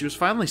 months. She was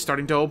finally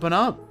starting to open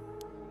up.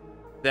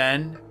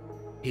 Then,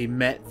 he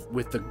met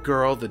with the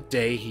girl the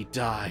day he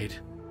died.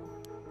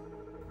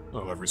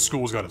 Well, every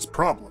school's got its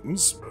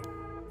problems,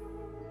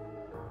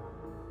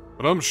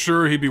 but I'm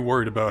sure he'd be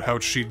worried about how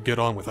she'd get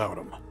on without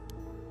him.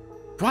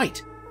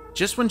 Right.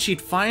 Just when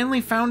she'd finally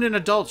found an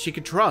adult she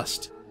could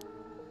trust.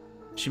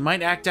 She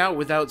might act out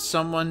without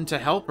someone to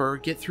help her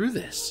get through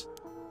this.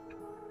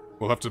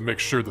 We'll have to make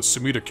sure the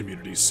Sumida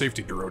Community's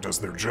Safety Bureau does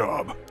their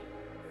job.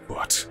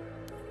 But...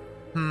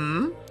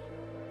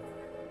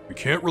 we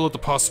can't rule out the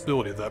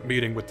possibility that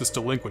meeting with this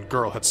delinquent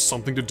girl had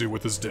something to do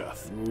with his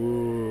death.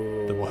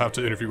 Ooh. Then we'll have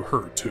to interview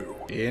her, too.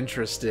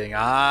 Interesting.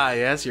 Ah,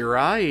 yes, you're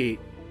right.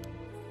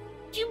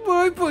 You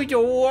might be the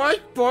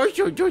worst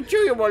person to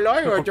see in my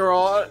life after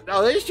all.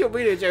 At least you'll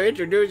be to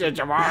introduce it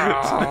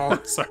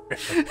tomorrow. Sorry.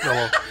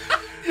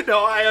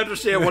 No, I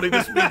understand wanting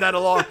to speed that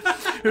along.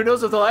 Who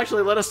knows if they'll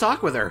actually let us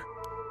talk with her.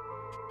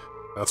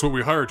 That's what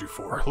we hired you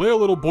for. Lay a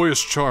little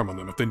boyish charm on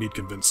them if they need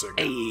convincing.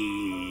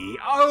 Hey,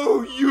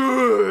 oh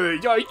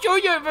yeah, I saw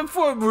you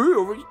before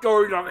we was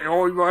going on the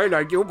old way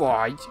like you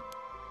boys.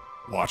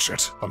 Watch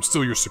it. I'm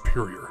still your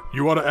superior.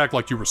 You ought to act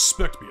like you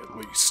respect me at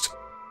least.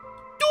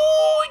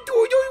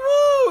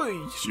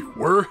 You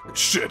were?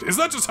 Shit, is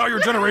that just how your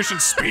generation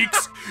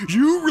speaks?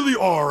 You really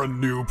are a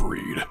new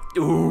breed.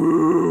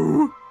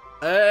 Ooh.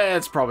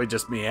 It's probably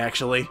just me,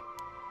 actually.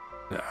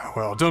 Yeah,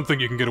 well, don't think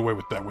you can get away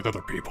with that with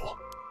other people.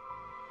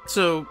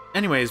 So,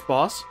 anyways,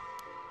 boss.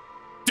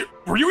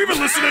 Were you even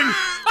listening?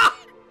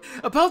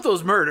 About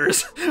those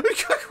murders, we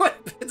got quite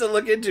a bit to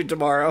look into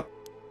tomorrow.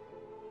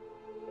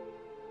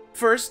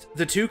 First,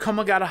 the 2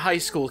 Komagata High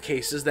School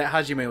cases that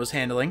Hajime was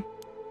handling.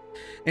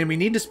 And we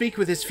need to speak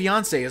with his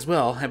fiancée as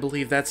well. I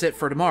believe that's it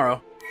for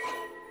tomorrow.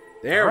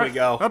 There we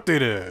go.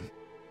 Updated.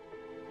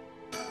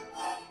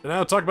 And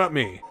now talk about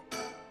me.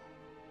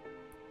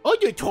 On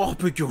the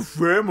topic of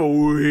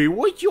family,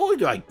 what's your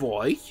like,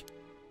 boys?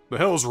 The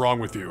hell's wrong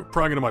with you?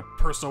 Prying into my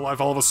personal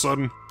life all of a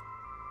sudden?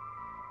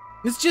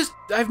 It's just,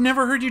 I've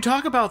never heard you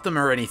talk about them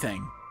or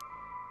anything.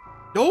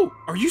 Oh,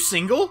 are you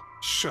single?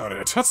 Shut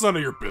it. That's none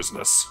of your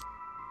business.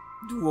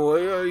 Why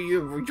are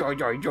you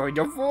trying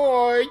to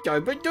fight?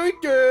 I've been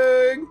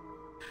thinking.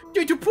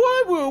 The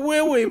department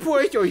where we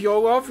put your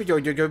young officer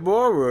this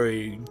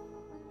morning.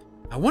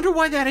 I wonder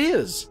why that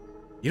is.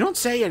 You don't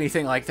say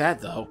anything like that,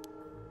 though.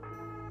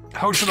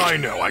 How should I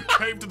know? I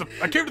came to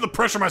the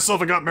pressure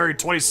myself and got married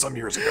 20-some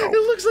years ago.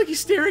 It looks like he's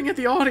staring at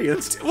the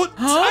audience. What?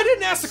 Huh? I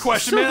didn't ask the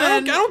question, So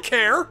man. then- I don't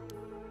care.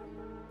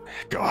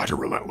 God, you're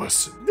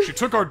relentless. She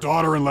took our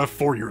daughter and left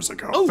 4 years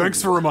ago. Oh.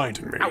 Thanks for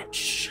reminding me.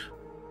 Ouch.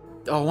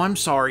 Oh, I'm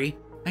sorry.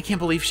 I can't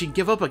believe she'd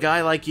give up a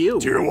guy like you.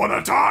 Do you want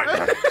to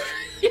die?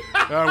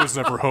 I was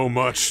never home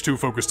much, too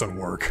focused on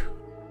work.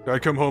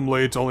 I'd come home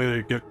late only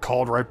to get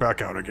called right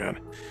back out again.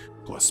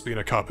 Plus, being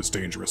a cop is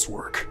dangerous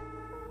work.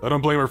 I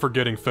don't blame her for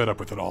getting fed up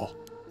with it all.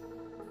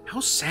 How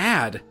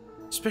sad.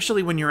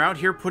 Especially when you're out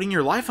here putting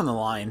your life on the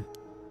line.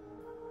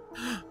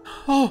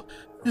 Oh,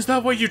 is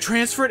that why you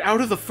transferred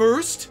out of the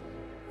first?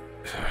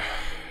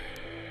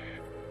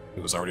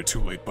 It was already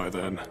too late by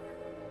then.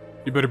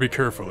 You better be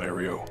careful,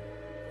 Ario.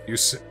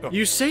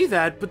 You say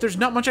that, but there's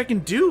not much I can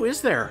do,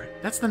 is there?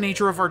 That's the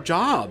nature of our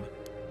job.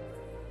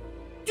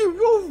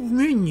 You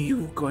mean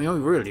you going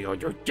on really on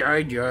your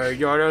dad? You're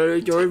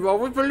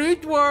involved with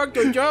police work,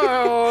 the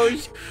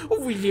judge.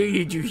 We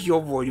needed you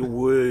so far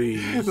away.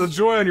 The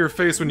joy on your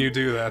face when you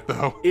do that,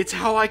 though. It's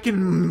how I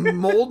can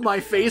mold my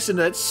face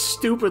into that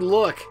stupid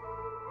look.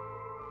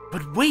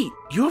 But wait,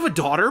 you have a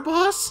daughter,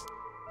 boss?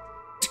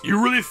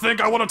 You really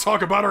think I want to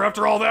talk about her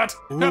after all that?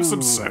 Have some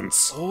Ooh.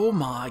 sense. Oh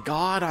my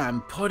god,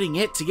 I'm putting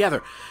it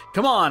together.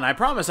 Come on, I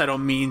promise I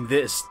don't mean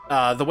this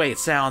the way it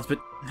sounds,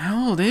 but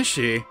how old is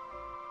she?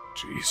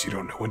 Jeez, you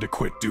don't know when to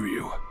quit, do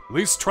you? At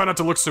least try not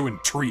to look so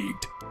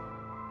intrigued.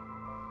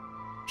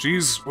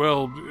 She's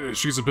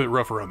a bit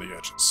rough around the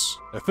edges.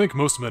 I think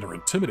most men are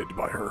intimidated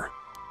by her.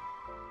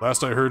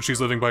 Last I heard,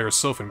 she's living by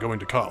herself and going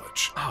to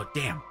college. Oh,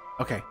 damn.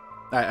 Okay.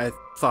 I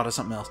thought of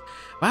something else.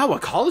 Wow, a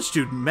college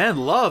student. Men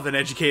love an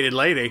educated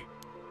lady.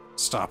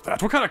 Stop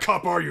that. What kind of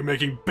cop are you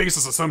making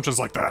baseless assumptions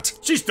like that?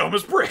 She's dumb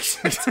as bricks.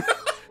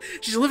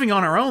 She's living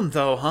on her own,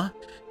 though, huh?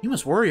 You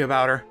must worry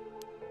about her.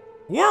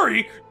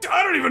 Worry?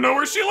 I don't even know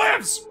where she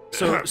lives!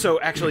 So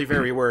actually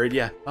very worried,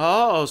 yeah.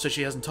 Oh, so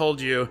she hasn't told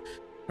you.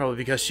 Probably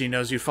because she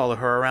knows you follow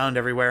her around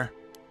everywhere.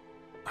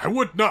 I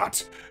would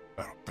not.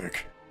 I don't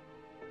think.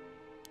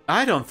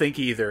 I don't think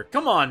either.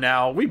 Come on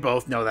now, we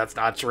both know that's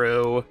not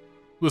true.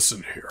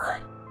 Listen here.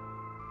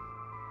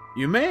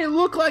 You may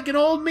look like an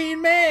old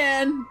mean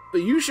man,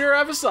 but you sure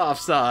have a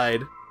soft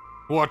side.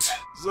 What?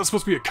 Is that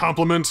supposed to be a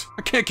compliment?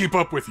 I can't keep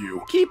up with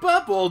you. Keep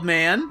up, old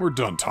man. We're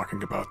done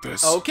talking about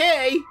this.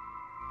 Okay.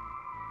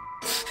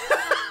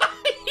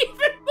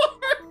 Even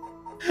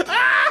more.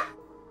 Ah!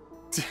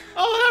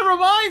 Oh, that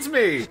reminds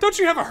me. Don't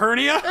you have a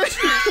hernia?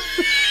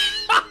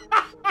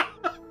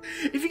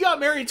 If you got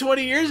married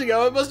 20 years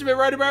ago, it must have been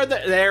right about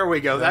that. There we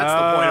go. That's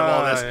the point of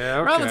all this. Yeah,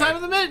 okay. Around the time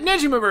of the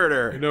Nejima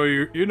murder.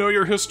 You know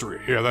your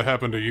history. Yeah, that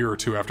happened a year or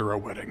two after our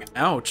wedding.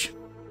 Ouch.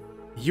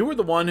 You were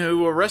the one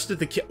who arrested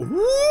the kid.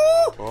 Woo!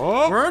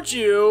 Oh, Weren't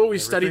you? We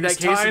studied that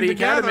case in the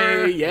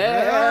academy.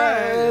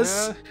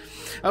 Yes. Yeah.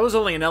 I was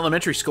only in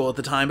elementary school at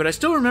the time, but I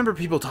still remember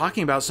people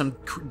talking about some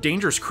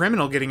dangerous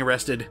criminal getting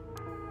arrested.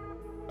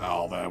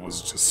 Oh, that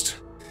was just...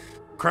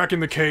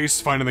 Cracking the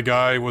case, finding the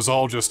guy was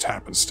all just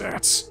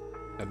happenstance.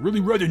 I'd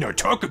really rather not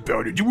talk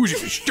about it. It was a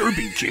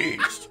disturbing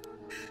case.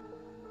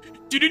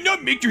 Did it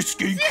not make your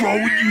skin crawl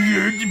when you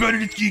heard about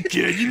it at the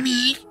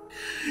academy?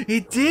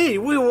 It did.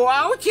 We were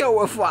all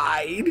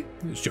terrified.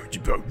 That sounds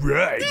about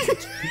right.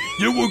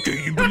 No one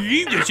can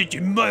believe that such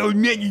a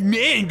mild-mannered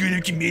man could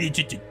have committed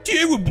such a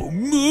terrible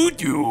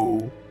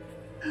murder.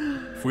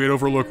 If we had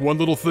overlooked one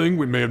little thing,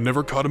 we may have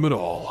never caught him at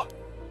all.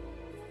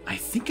 I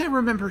think I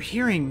remember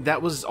hearing there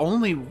was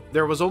only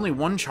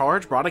one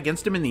charge brought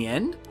against him in the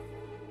end?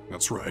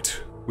 That's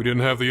right. We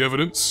didn't have the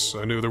evidence.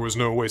 I knew there was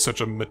no way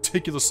such a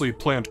meticulously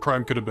planned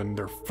crime could have been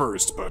there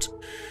first, but...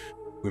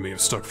 We may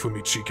have stuck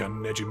Fumichika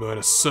Nejima in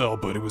a cell,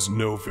 but it was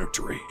no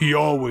victory. He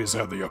always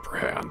had the upper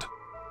hand.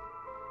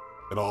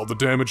 And all the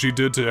damage he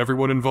did to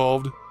everyone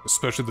involved,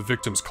 especially the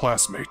victim's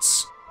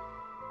classmates.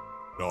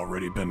 It'd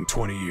already been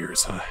 20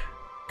 years, huh?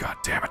 God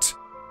damn it.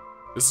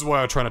 This is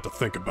why I try not to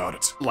think about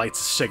it. Lights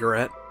a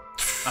cigarette.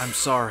 I'm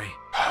sorry.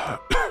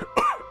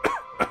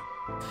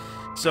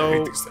 So, I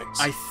hate these things.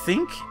 I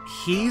think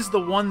he's the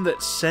one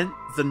that sent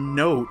the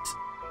note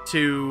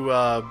to,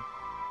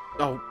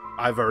 oh,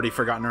 I've already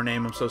forgotten her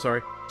name, I'm so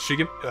sorry.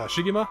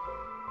 Shigima?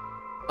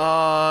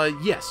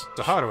 Yes.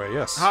 To Haruhi,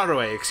 yes.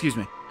 Haruhi, excuse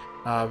me.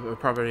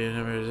 Property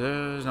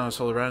is not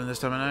sold around this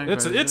time of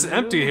night. It's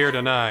empty here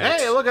tonight.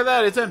 Hey, look at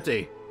that, it's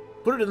empty.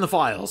 Put it in the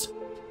files.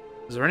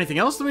 Is there anything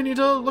else that we need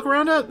to look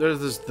around at?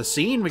 There's the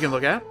scene we can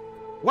look at.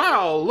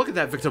 Wow, look at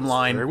that victim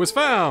line. Where it was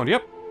found,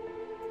 yep.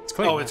 It's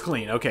clean. Oh, it's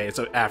clean. Okay, it's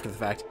after the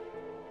fact.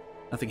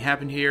 Nothing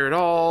happened here at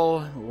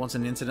all. Once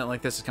an incident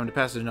like this has come to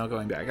pass, there's no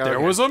going back. Okay. There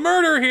was a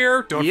murder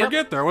here. Don't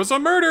forget, there was a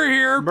murder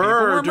here. People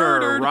were Murder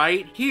murdered.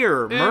 right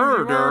here.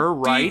 Murder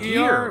right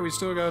here. We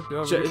still got...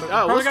 let's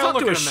probably gotta talk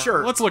look to at his him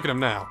shirt. now. Let's look at him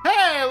now.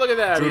 Hey, look at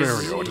that. So He's there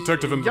we go. A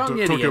detective in the young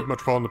Tokyo idiot.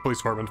 Metropolitan Police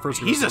Department.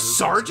 First, He's a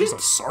sergeant? He's a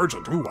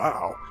sergeant. Ooh,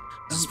 wow.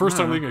 It's his first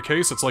time leading a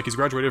case. It's like he's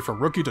graduated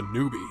from rookie to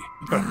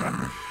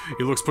newbie.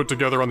 He looks put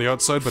together on the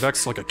outside, but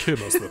acts like a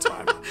kid most of the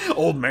time.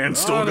 Old man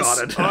still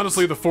got it.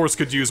 Honestly, the Force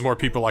could use more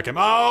people like him.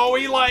 Oh,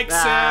 he likes him.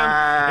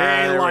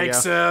 He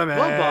likes him.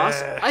 Well, boss,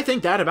 I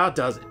think that about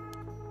does it.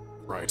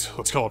 Right,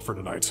 let's call it for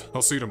tonight.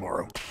 I'll see you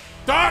tomorrow.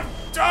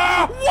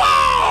 Whoa!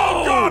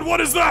 God,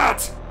 what is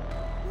that?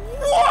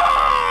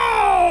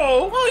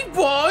 Whoa! Hi,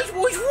 boss.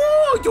 What's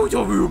wrong? Don't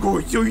tell me you're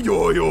going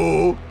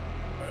to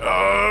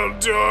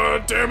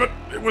die. Damn it.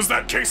 It was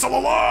that case all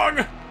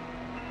along.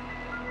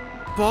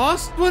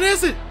 Boss, what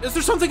is it? Is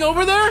there something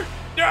over there?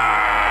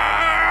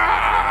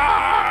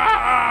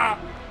 Ah!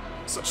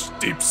 Such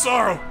deep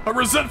sorrow. A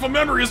resentful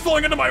memory is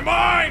flowing into my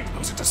mind.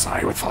 Those who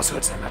decide with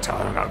falsehoods and not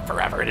telling them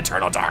forever in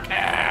eternal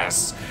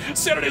darkness.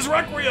 Sanity's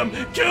requiem.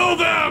 Kill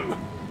them!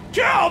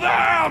 Kill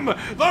them!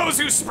 Those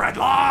who spread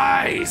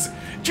lies.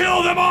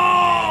 Kill them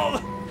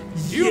all!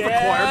 You have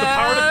acquired the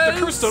power of the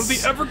curse stone of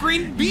the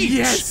Evergreen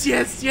Beach.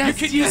 Yes. You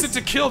can use it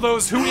to kill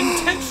those who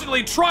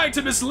intentionally try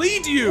to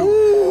mislead you.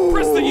 Ooh.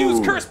 Press the use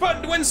curse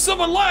button when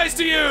someone lies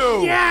to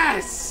you.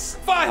 Yes!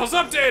 Files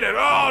updated.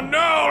 Oh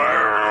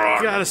no!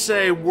 Gotta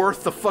say,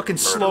 worth the fucking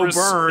slow Murderous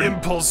burn.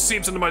 impulse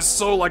seeps into my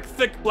soul like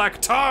thick black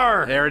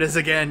tar. There it is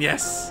again,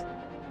 yes.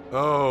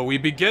 Oh, we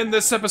begin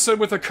this episode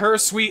with a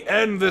curse, we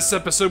end this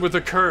episode with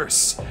a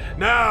curse.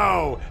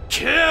 Now,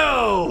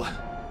 kill!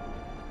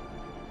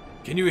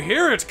 Can you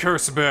hear it,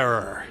 curse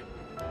bearer?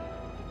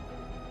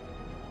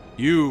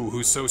 You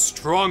who so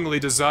strongly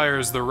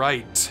desires the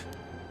right.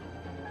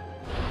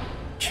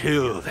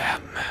 Kill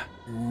them.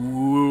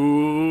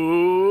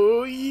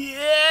 Ooh,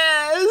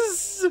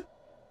 yes!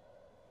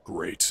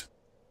 Great.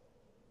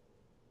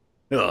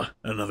 Ugh,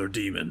 another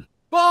demon.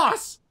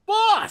 Boss!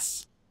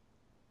 Boss!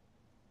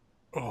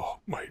 Oh,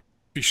 my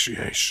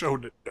PCA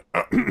showed it.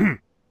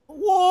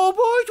 Whoa,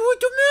 boss,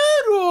 what's the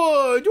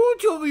matter?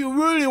 Don't tell me you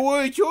really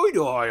want to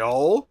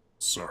die.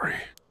 Sorry.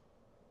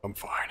 I'm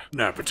fine.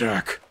 Nap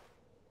attack.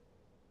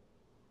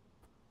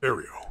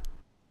 Ario,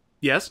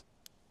 Yes?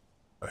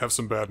 I have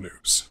some bad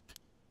news.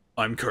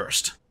 I'm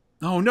cursed.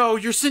 Oh no,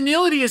 your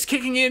senility is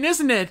kicking in,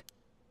 isn't it?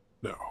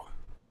 No.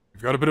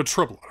 We've got a bit of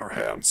trouble on our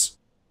hands.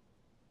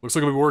 Looks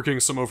like we'll be working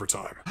some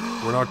overtime.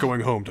 We're not going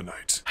home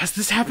tonight. Has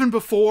this happened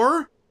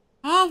before?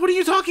 Huh? What are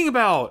you talking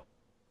about?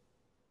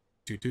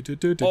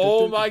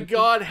 Oh my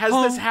god, has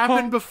this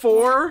happened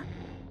before?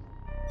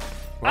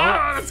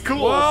 Well, that's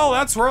cool. Well,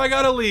 that's where I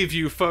gotta leave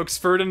you folks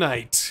for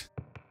tonight.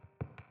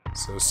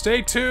 So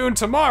stay tuned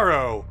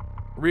tomorrow,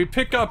 where we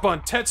pick up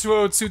on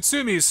Tetsuo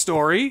Tsutsumi's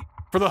story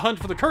for the hunt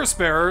for the curse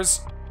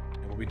bearers,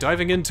 and we'll be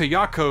diving into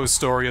Yako's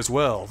story as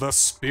well, the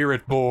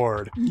spirit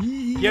board.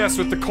 Yes,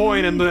 with the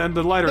coin and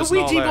the lighters The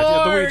and all Ouija that. Yeah,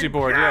 the board! Ouija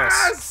board,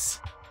 yes.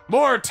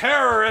 More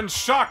terror and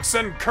shocks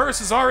and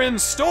curses are in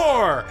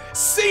store.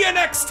 See you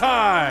next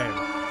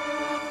time.